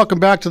morning. Welcome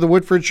back to the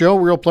Woodford Show.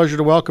 Real pleasure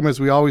to welcome, as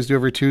we always do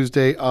every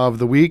Tuesday of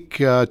the week,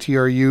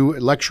 TRU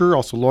lecturer,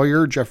 also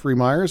lawyer, Jeffrey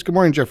Myers. Good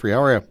morning, Jeffrey.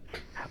 How are you?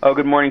 Oh,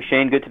 good morning,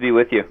 Shane. Good to be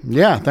with you.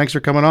 Yeah, thanks for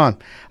coming on.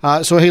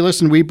 So, hey,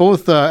 listen, we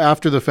both,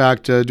 after the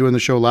fact, doing the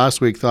show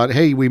last week, thought,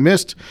 hey, we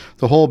missed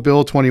the whole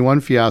Bill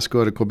 21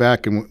 fiasco to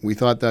Quebec, and we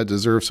thought that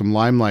deserved some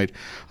limelight.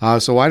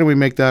 So why don't we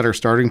make that our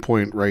starting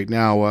point right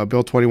now?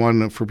 Bill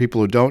 21, for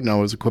people who don't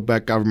know, is the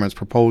Quebec government's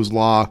proposed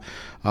law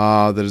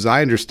that, as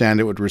I understand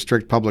it, would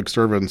restrict public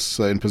servants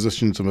in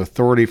positions of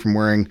authority from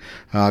wearing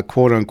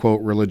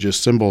quote-unquote religious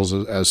symbols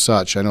as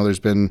such. I know there's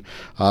been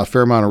a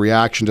fair amount of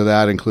reaction to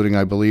that, including,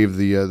 I believe,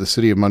 the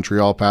City of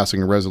Montreal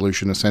passing a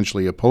resolution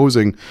essentially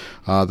opposing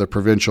the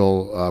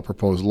provincial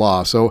proposed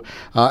law. So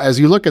as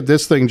you look at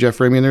this thing,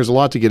 Jeffrey, I mean, there's a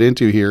lot to get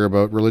into here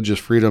about religious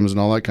freedoms and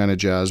all that kind of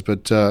jazz,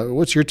 but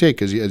what's your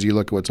take as you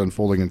look at what's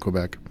unfolding in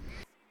Quebec?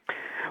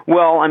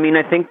 Well, I mean,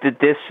 I think that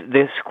this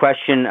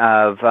question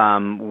of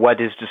what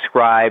is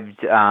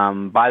described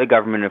by the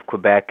government of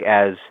Quebec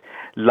as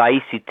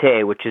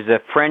laïcité, which is a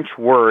French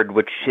word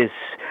which is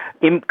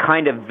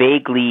kind of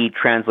vaguely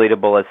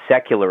translatable as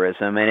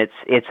secularism, and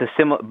it's a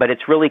similar, but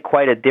it's really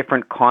quite a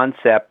different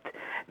concept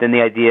than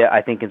the idea,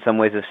 I think, in some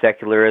ways, of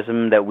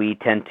secularism that we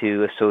tend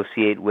to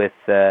associate with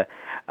the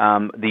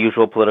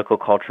usual political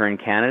culture in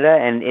Canada,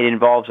 and it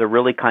involves a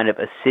really kind of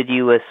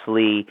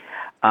assiduously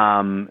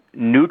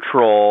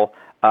neutral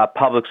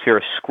public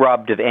sphere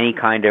scrubbed of any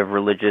kind of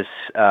religious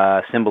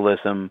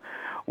symbolism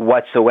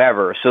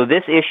whatsoever. So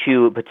this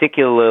issue,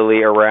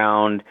 particularly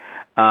around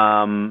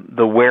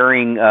the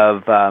wearing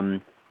of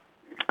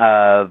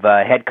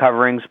head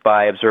coverings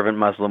by observant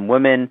Muslim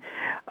women,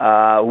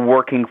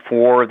 working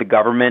for the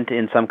government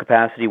in some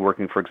capacity,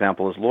 working, for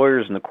example, as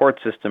lawyers in the court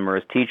system or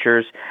as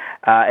teachers,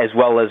 as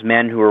well as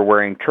men who are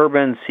wearing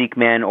turbans, Sikh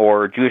men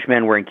or Jewish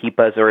men wearing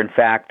kippahs, or in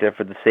fact,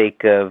 for the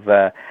sake of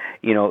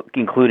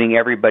including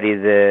everybody,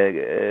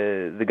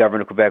 the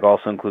government of Quebec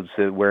also includes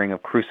the wearing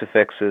of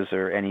crucifixes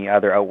or any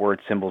other outward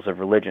symbols of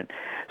religion.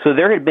 So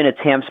there had been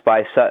attempts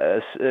by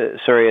a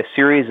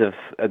series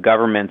of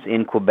governments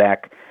in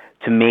Quebec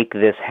to make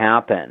this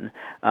happen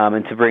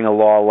and to bring a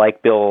law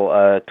like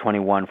Bill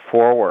 21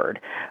 forward.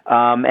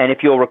 And if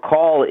you'll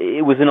recall,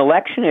 it was an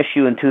election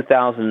issue in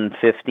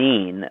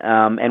 2015,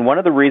 and one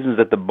of the reasons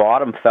that the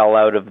bottom fell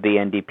out of the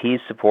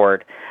NDP's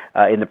support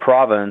in the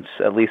province,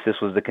 at least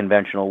this was the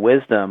conventional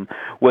wisdom,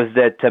 was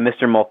that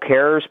Mr.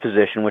 Mulcair's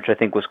position, which I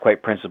think was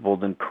quite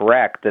principled and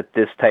correct, that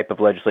this type of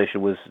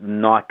legislation was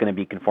not going to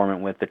be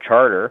conformant with the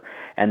Charter,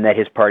 and that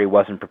his party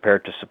wasn't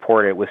prepared to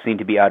support it, was seen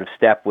to be out of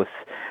step with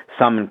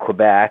some in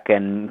Quebec,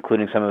 and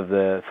including some of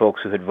the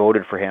folks who had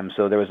voted for him.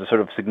 So there was a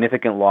sort of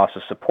significant loss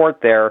of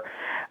support there.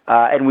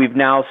 And we've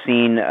now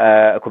seen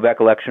a Quebec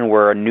election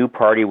where a new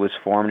party was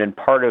formed, and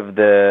part of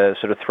the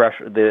sort of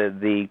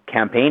the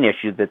campaign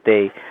issue that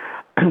they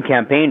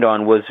campaigned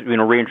on was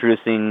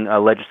reintroducing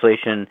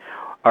legislation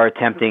or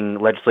attempting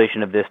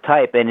legislation of this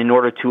type. And in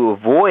order to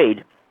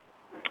avoid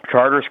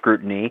charter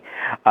scrutiny,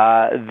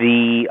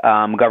 the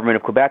government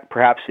of Quebec,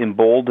 perhaps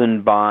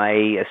emboldened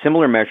by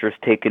similar measures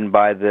taken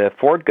by the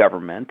Ford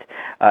government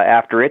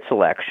after its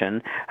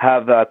election,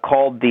 have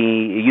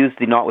used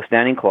the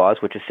notwithstanding clause,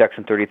 which is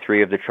Section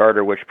 33 of the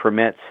Charter, which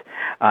permits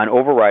an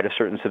override of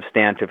certain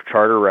substantive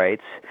charter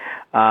rights,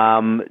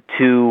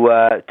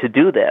 to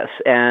do this.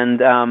 And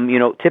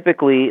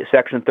typically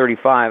Section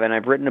 35, and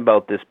I've written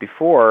about this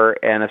before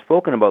and I've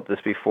spoken about this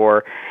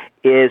before,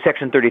 is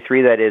Section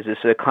 33, that is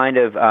a kind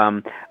of,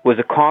 was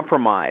a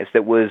compromise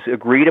that was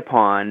agreed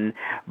upon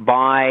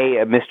by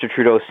Mr.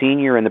 Trudeau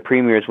Sr. and the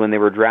premiers when they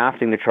were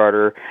drafting the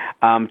Charter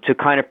to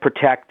kind of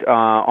protect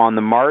on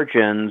the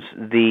margins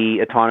the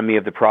autonomy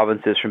of the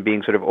provinces from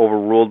being sort of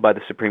overruled by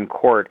the Supreme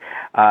Court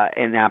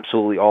in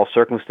absolutely all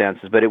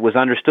circumstances. But it was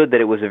understood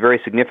that it was a very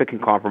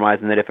significant compromise,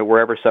 and that if it were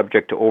ever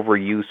subject to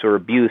overuse or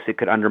abuse, it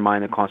could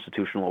undermine the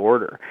constitutional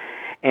order.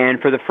 And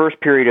for the first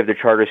period of the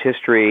Charter's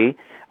history,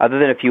 other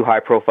than a few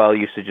high-profile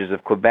usages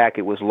of Quebec,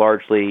 it was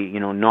largely,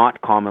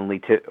 not commonly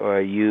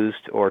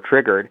used or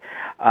triggered.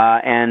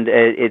 And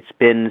it's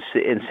been,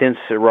 since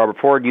Robert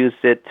Ford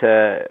used it,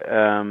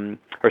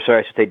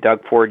 Doug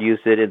Ford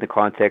used it in the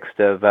context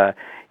of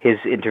his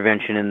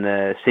intervention in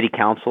the city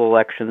council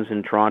elections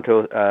in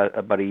Toronto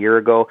about a year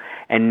ago.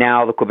 And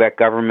now the Quebec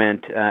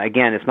government,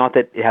 again, it's not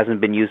that it hasn't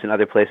been used in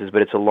other places,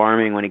 but it's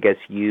alarming when it gets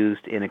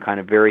used in a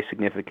kind of very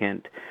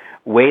significant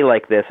way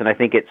like this. And I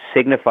think it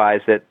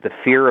signifies that the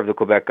fear of the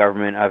Quebec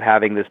government of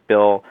having this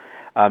bill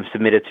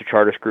submitted to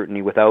charter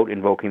scrutiny without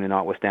invoking the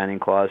notwithstanding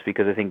clause,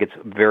 because I think it's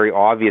very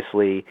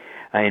obviously,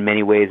 in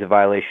many ways, a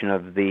violation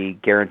of the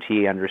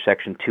guarantee under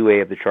Section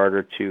 2A of the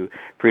Charter to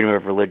freedom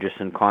of religious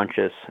and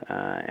conscience,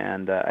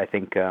 and I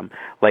think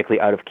likely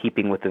out of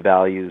keeping with the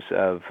values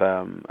of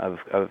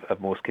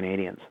most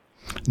Canadians.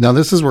 Now,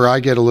 this is where I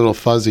get a little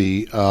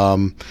fuzzy.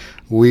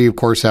 We, of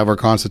course, have our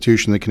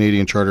Constitution, the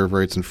Canadian Charter of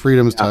Rights and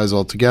Freedoms, ties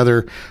all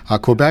together.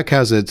 Quebec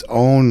has its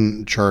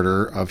own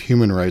Charter of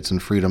Human Rights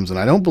and Freedoms, and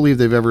I don't believe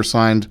they've ever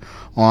signed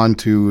on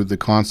to the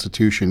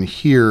Constitution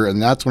here, and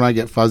that's when I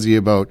get fuzzy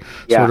about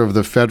sort of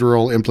the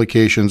federal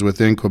implications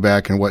within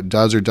Quebec and what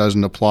does or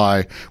doesn't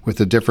apply with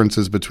the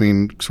differences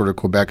between sort of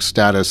Quebec's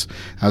status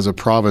as a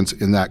province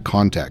in that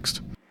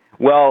context.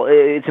 Well,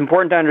 it's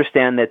important to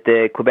understand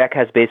that Quebec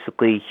has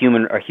basically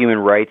a human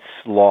rights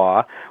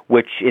law,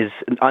 which is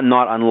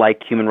not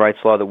unlike human rights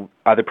law that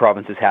other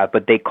provinces have,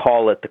 but they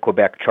call it the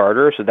Quebec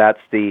Charter, so that's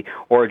the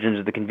origins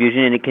of the confusion,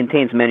 and it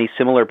contains many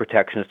similar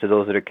protections to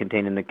those that are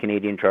contained in the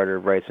Canadian Charter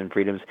of Rights and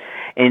Freedoms,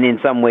 and in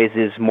some ways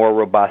is more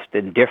robust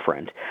and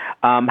different.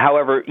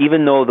 However,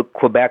 even though the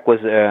Quebec was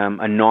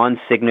a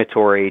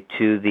non-signatory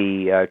to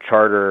the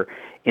Charter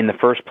in the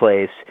first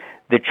place,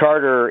 the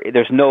Charter,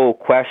 there's no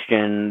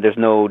question, there's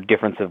no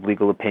difference of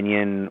legal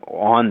opinion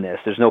on this.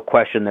 There's no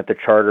question that the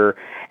Charter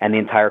and the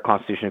entire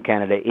Constitution of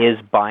Canada is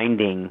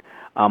binding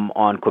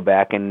on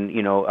Quebec, and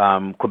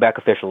Quebec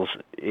officials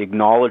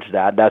acknowledge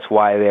that. That's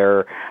why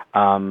they're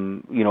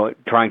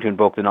trying to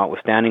invoke the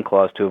notwithstanding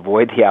clause to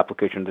avoid the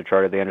application of the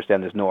Charter. They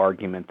understand there's no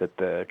argument that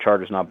the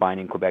Charter is not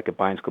binding Quebec. It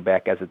binds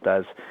Quebec as it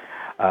does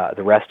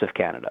the rest of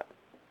Canada.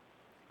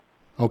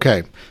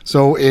 Okay,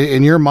 so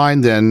in your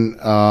mind, then,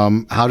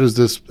 how does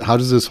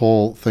this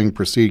whole thing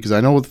proceed? Because I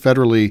know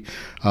federally,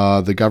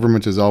 the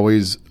government is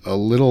always a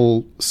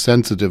little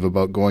sensitive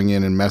about going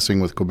in and messing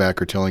with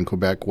Quebec or telling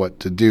Quebec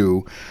what to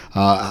do.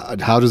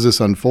 How does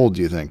this unfold,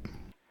 do you think?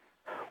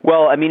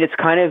 Well,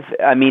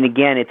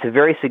 again, it's a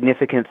very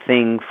significant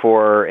thing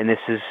and this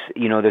is,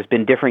 there's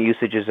been different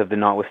usages of the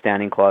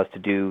notwithstanding clause to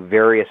do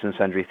various and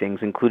sundry things,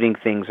 including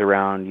things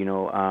around,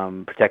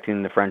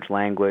 protecting the French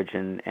language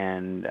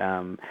and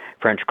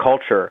French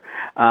culture.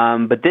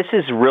 But this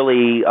is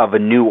really of a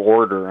new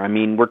order.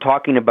 We're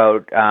talking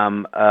about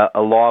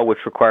a law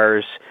which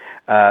requires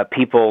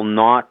people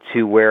not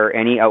to wear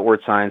any outward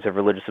signs of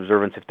religious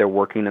observance if they're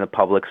working in the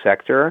public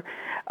sector.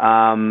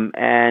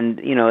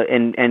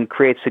 And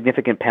create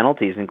significant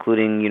penalties,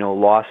 including,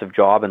 loss of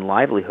job and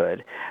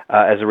livelihood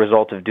as a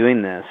result of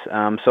doing this.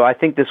 So I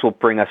think this will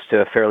bring us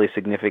to a fairly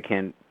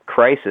significant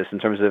crisis in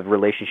terms of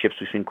relationships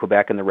between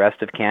Quebec and the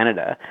rest of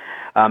Canada,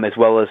 as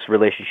well as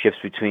relationships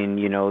between,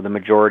 the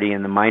majority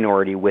and the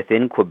minority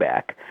within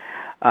Quebec.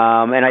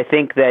 And I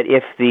think that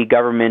if the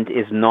government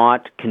is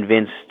not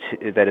convinced,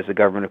 that is the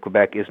government of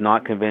Quebec, is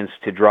not convinced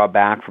to draw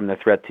back from the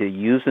threat to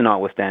use the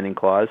notwithstanding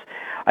clause,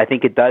 I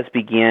think it does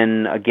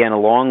begin, again,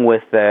 along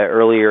with the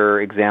earlier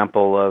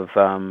example of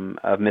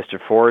Mr.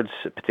 Ford's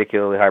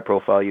particularly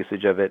high-profile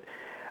usage of it,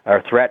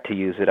 or threat to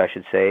use it, I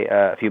should say,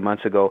 a few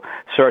months ago,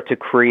 start to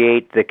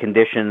create the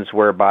conditions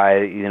whereby,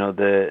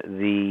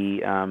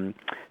 the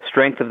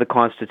strength of the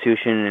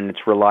Constitution and its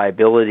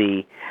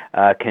reliability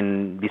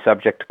can be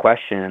subject to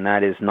question, and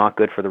that is not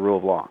good for the rule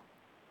of law.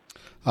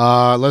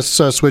 Let's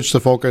switch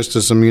the focus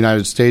to some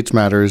United States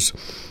matters.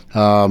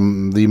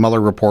 The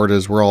Mueller report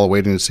is we're all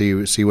waiting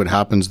to see what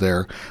happens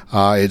there.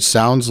 It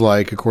sounds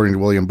like, according to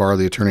William Barr,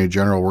 the Attorney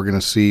General, we're going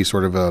to see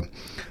sort of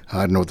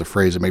I don't know what the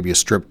phrase is, maybe a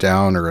stripped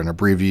down or an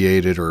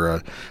abbreviated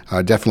or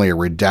definitely a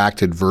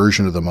redacted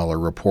version of the Mueller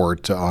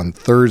report on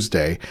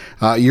Thursday.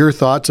 Your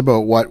thoughts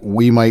about what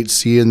we might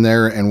see in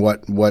there and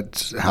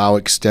how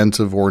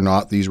extensive or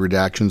not these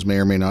redactions may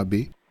or may not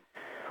be?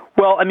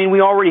 Well,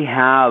 we already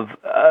have,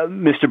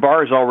 Mr.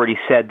 Barr has already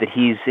said that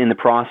he's in the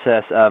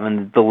process of, and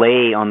the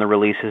delay on the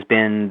release has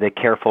been the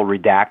careful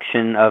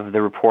redaction of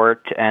the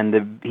report,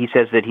 and he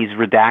says that he's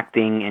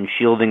redacting and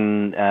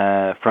shielding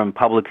from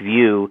public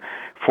view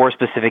 4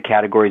 specific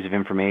categories of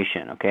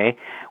information, okay?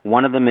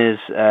 One of them is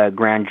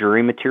grand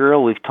jury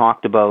material. We've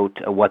talked about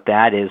what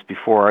that is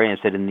before, and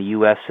said in the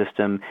U.S.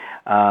 system,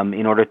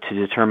 in order to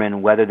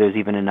determine whether there's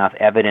even enough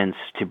evidence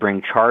to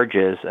bring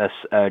charges,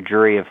 a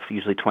jury of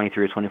usually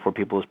 23 or 24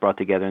 people is brought brought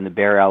together and the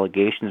bare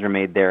allegations are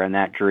made there, and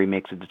that jury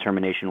makes a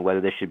determination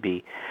whether they should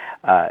be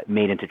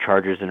made into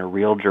charges and a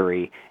real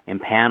jury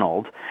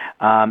impaneled.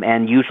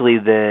 And usually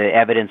the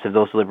evidence of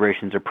those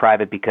deliberations are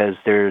private because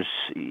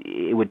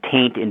it would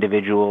taint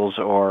individuals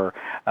or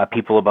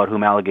people about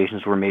whom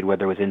allegations were made where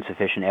there was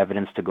insufficient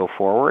evidence to go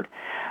forward.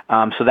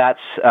 So that's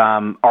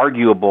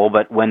arguable,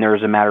 but when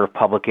there's a matter of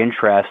public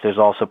interest, there's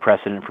also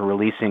precedent for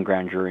releasing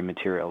grand jury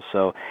materials.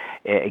 So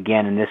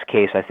again, in this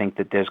case, I think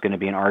that there's going to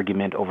be an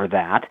argument over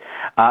that.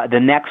 The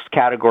next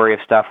category of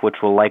stuff, which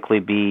will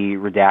likely be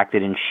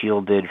redacted and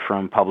shielded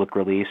from public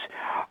release,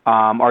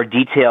 are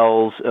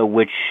details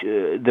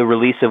the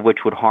release of which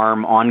would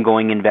harm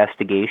ongoing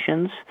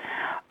investigations.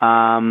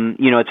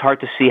 It's hard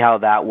to see how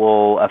that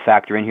will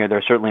factor in here.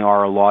 There certainly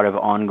are a lot of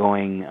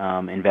ongoing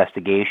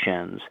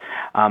investigations,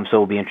 so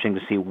it'll be interesting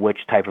to see which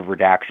type of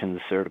redactions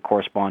sort of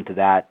correspond to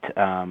that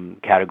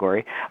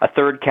category. A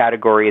third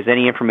category is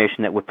any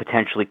information that would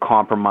potentially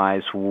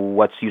compromise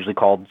what's usually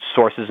called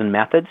sources and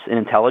methods in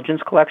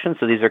intelligence collection.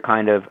 So these are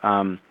kind of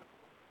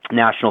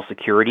national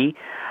security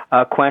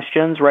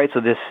questions, right?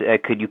 So this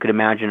you could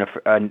imagine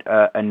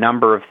a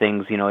number of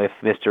things. If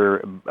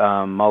Mr.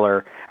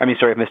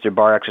 if Mr.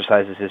 Barr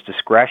exercises his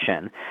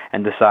discretion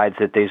and decides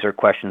that these are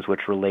questions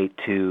which relate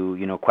to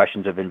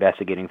questions of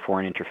investigating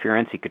foreign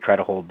interference, he could try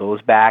to hold those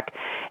back.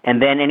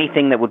 And then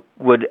anything that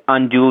would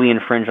unduly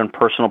infringe on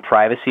personal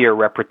privacy or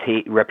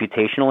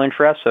reputational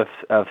interests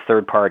of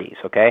third parties.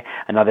 Okay,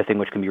 another thing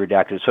which can be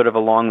redacted, sort of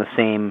along the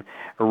same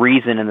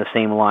reason and the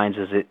same lines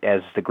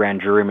as the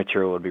grand jury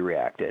material would be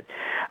redacted.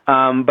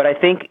 But I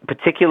think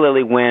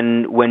particularly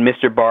when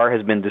Mr. Barr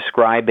has been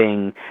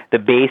describing the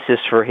basis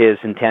for his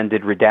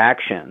intended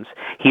redactions,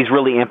 he's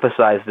really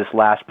emphasized this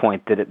last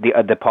point, that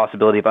the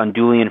possibility of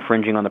unduly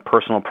infringing on the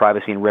personal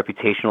privacy and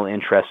reputational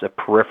interests of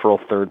peripheral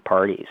third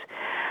parties.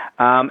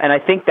 And I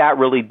think that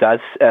really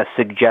does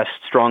suggest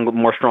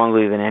more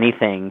strongly than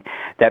anything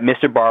that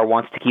Mr. Barr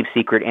wants to keep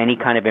secret any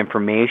kind of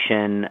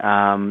information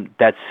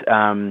that's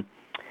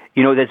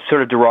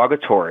sort of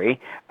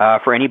derogatory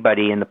for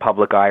anybody in the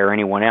public eye or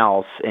anyone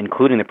else,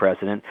 including the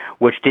president,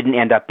 which didn't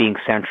end up being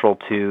central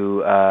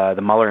to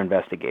the Mueller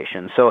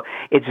investigation. So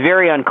it's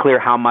very unclear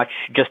how much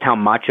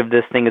of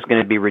this thing is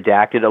going to be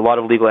redacted. A lot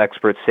of legal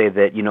experts say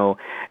that,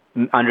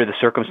 under the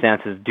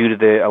circumstances, due to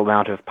the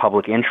amount of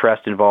public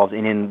interest involved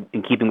in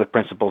keeping with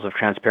principles of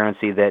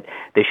transparency, that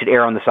they should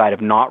err on the side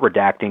of not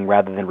redacting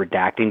rather than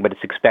redacting, but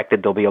it's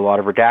expected there'll be a lot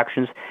of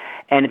redactions.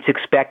 And it's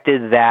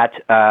expected that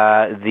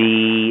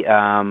the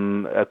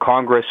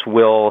Congress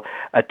will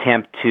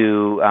attempt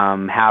to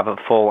have a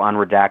full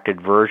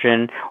unredacted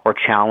version or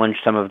challenge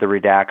some of the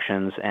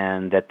redactions,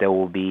 and that there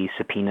will be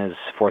subpoenas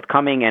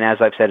forthcoming. And as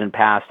I've said in the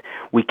past,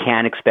 we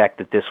can expect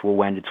that this will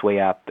wend its way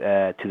up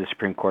to the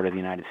Supreme Court of the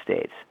United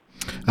States.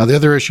 The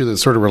other issue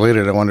that's sort of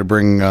related I want to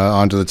bring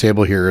onto the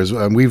table here is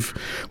we've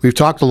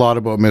talked a lot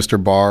about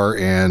Mr. Barr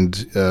and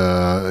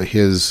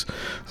his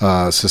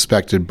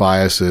suspected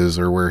biases,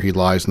 or where he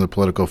lies in the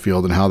political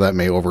field, and how that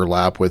may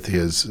overlap with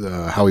his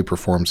how he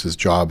performs his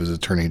job as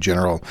Attorney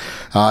General.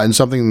 And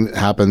something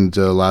happened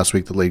last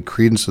week that laid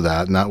credence to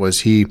that, and that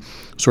was he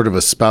sort of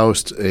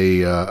espoused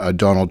a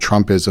Donald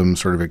Trumpism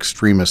sort of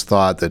extremist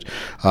thought that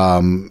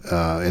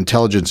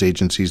intelligence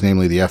agencies,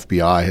 namely the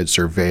FBI, had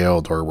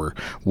surveilled or were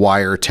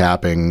wiretapping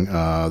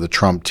the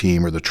Trump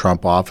team or the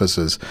Trump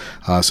offices,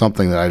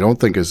 something that I don't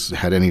think has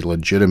had any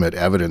legitimate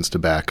evidence to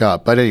back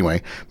up. But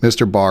anyway,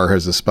 Mr. Barr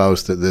has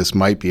espoused that this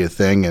might be a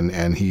thing,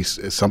 and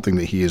he's something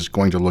that he is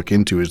going to look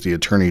into as the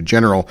Attorney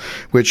General,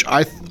 which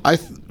I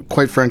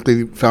quite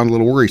frankly found a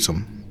little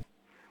worrisome.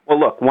 Well,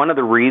 look, one of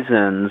the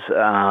reasons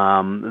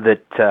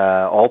that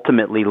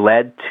ultimately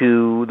led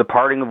to the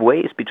parting of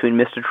ways between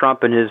Mr.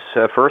 Trump and his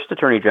first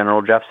Attorney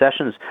General, Jeff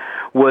Sessions,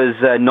 was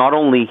not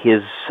only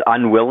his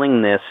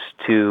unwillingness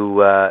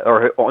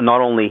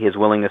not only his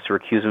willingness to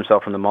recuse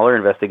himself from the Mueller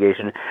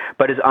investigation,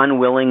 but his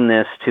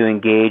unwillingness to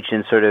engage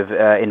in sort of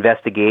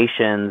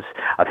investigations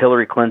of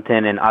Hillary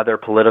Clinton and other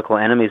political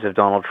enemies of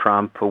Donald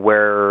Trump,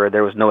 where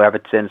there was no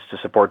evidence to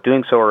support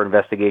doing so, or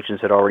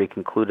investigations had already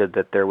concluded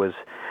that there was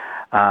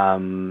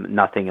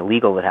nothing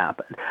illegal that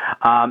happened.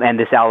 And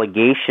this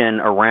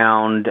allegation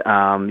around,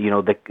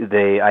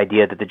 the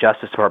idea that the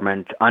Justice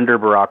Department under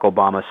Barack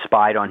Obama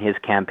spied on his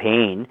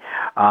campaign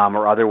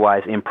or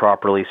otherwise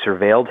improperly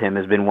surveilled him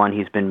has been one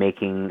he's been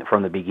making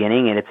from the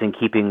beginning, and it's in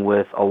keeping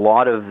with a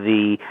lot of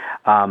the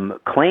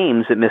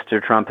claims that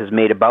Mr. Trump has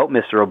made about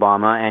Mr.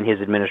 Obama and his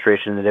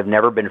administration that have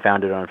never been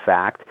founded on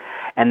fact,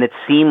 and that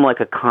seem like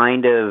a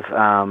kind of,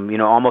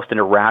 almost an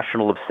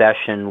irrational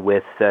obsession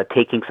with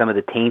taking some of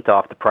the taint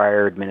off the prior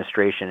entire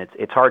administration.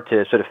 It's hard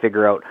to sort of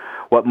figure out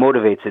what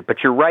motivates it. But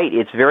you're right,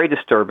 it's very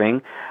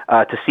disturbing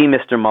to see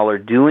Mr. Mueller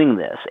doing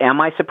this. Am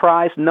I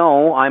surprised?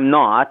 No, I'm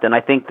not. And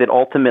I think that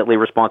ultimately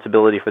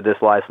responsibility for this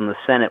lies in the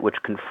Senate, which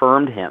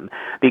confirmed him,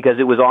 because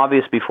it was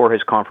obvious before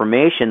his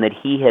confirmation that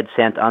he had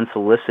sent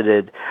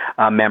unsolicited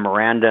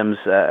memoranda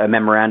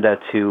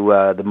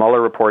to the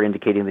Mueller report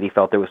indicating that he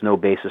felt there was no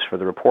basis for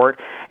the report.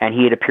 And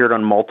he had appeared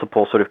on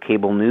multiple sort of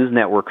cable news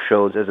network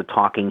shows as a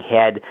talking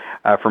head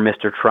for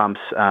Mr. Trump's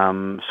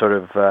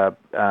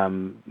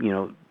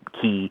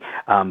key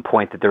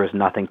point that there was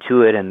nothing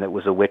to it and that it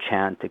was a witch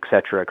hunt, et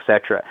cetera, et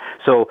cetera.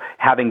 So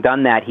having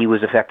done that, he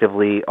was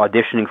effectively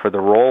auditioning for the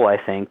role, I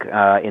think,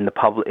 in the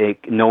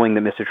public, knowing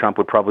that Mr. Trump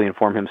would probably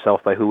inform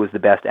himself by who was the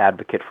best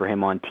advocate for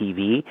him on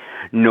TV,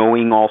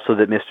 knowing also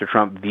that Mr.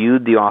 Trump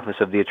viewed the office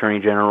of the Attorney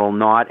General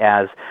not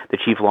as the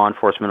Chief Law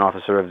Enforcement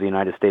Officer of the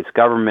United States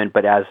government,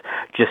 but as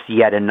just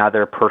yet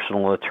another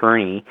personal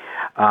attorney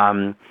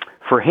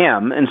for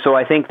him. And so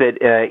I think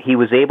that he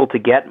was able to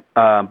get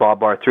Bob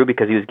Barr through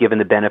because he was given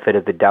the benefit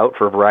of the doubt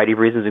for a variety of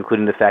reasons,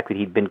 including the fact that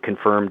he'd been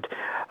confirmed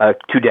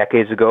 2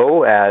 decades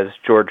ago as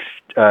George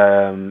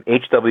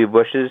H.W.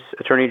 Bush's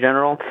Attorney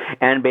General,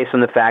 and based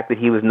on the fact that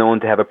he was known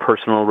to have a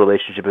personal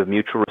relationship of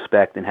mutual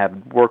respect and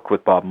had worked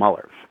with Bob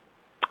Mueller.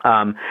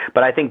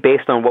 But I think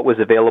based on what was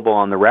available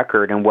on the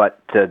record and what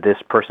this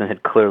person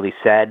had clearly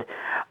said,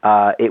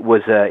 it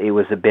was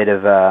a bit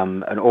of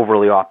an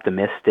overly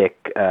optimistic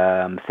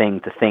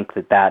thing to think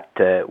that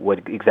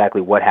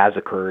exactly what has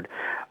occurred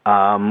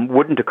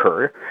wouldn't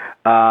occur.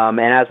 And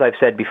as I've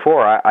said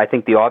before, I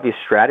think the obvious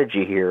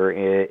strategy here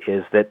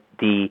is that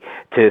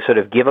to sort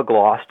of give a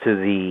gloss to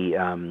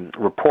the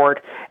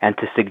report and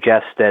to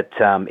suggest that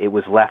it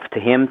was left to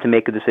him to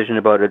make a decision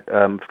about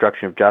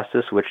obstruction of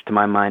justice, which to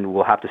my mind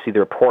we'll have to see the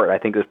report. I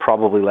think it was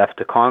probably left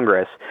to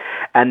Congress.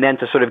 And then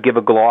to sort of give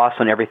a gloss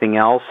on everything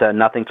else,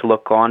 nothing to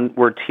look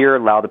onwards here,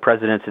 allow the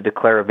president to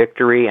declare a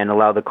victory and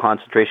allow the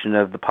concentration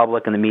of the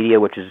public and the media,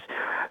 which is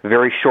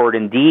very short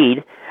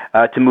indeed,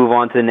 to move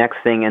on to the next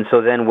thing. And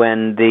so then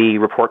when the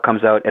report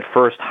comes out, at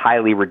first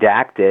highly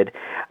redacted,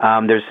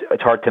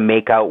 it's hard to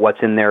make out what's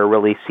in there,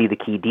 really see the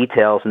key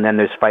details, and then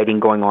there's fighting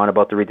going on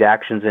about the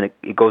redactions, and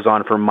it goes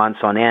on for months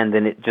on end,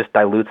 and it just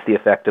dilutes the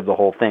effect of the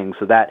whole thing.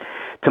 So that,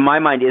 to my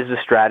mind, is a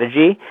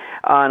strategy,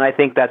 and I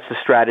think that's a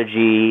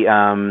strategy,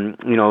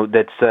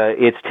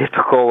 it's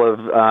typical of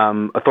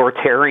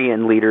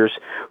authoritarian leaders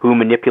who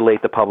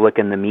manipulate the public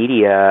and the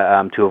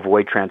media to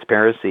avoid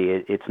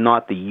transparency. It's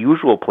not the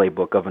usual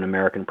playbook of an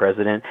American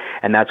president,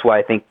 and that's why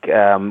I think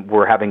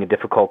we're having a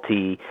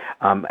difficulty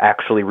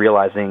actually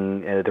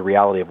realizing the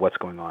reality of what's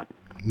going on.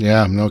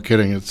 Yeah, no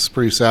kidding. It's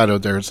pretty sad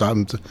out there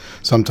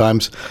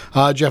sometimes.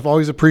 Jeff,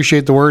 always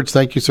appreciate the words.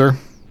 Thank you, sir.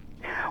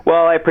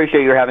 Well, I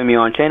appreciate you having me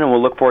on, Shane, and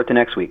we'll look forward to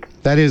next week.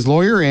 That is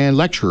lawyer and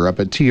lecturer up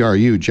at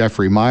TRU,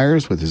 Jeffrey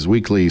Myers, with his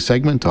weekly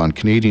segment on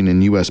Canadian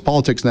and U.S.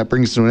 politics. And that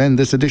brings to an end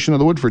this edition of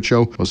The Woodford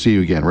Show. We'll see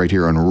you again right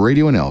here on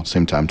Radio NL,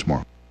 same time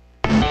tomorrow.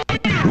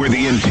 Where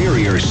the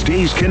interior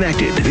stays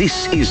connected,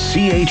 this is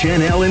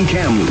CHNL in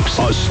Kamloops,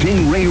 a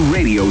Stingray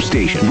radio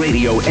station.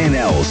 Radio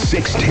NL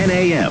 610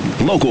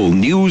 AM. Local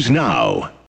news now.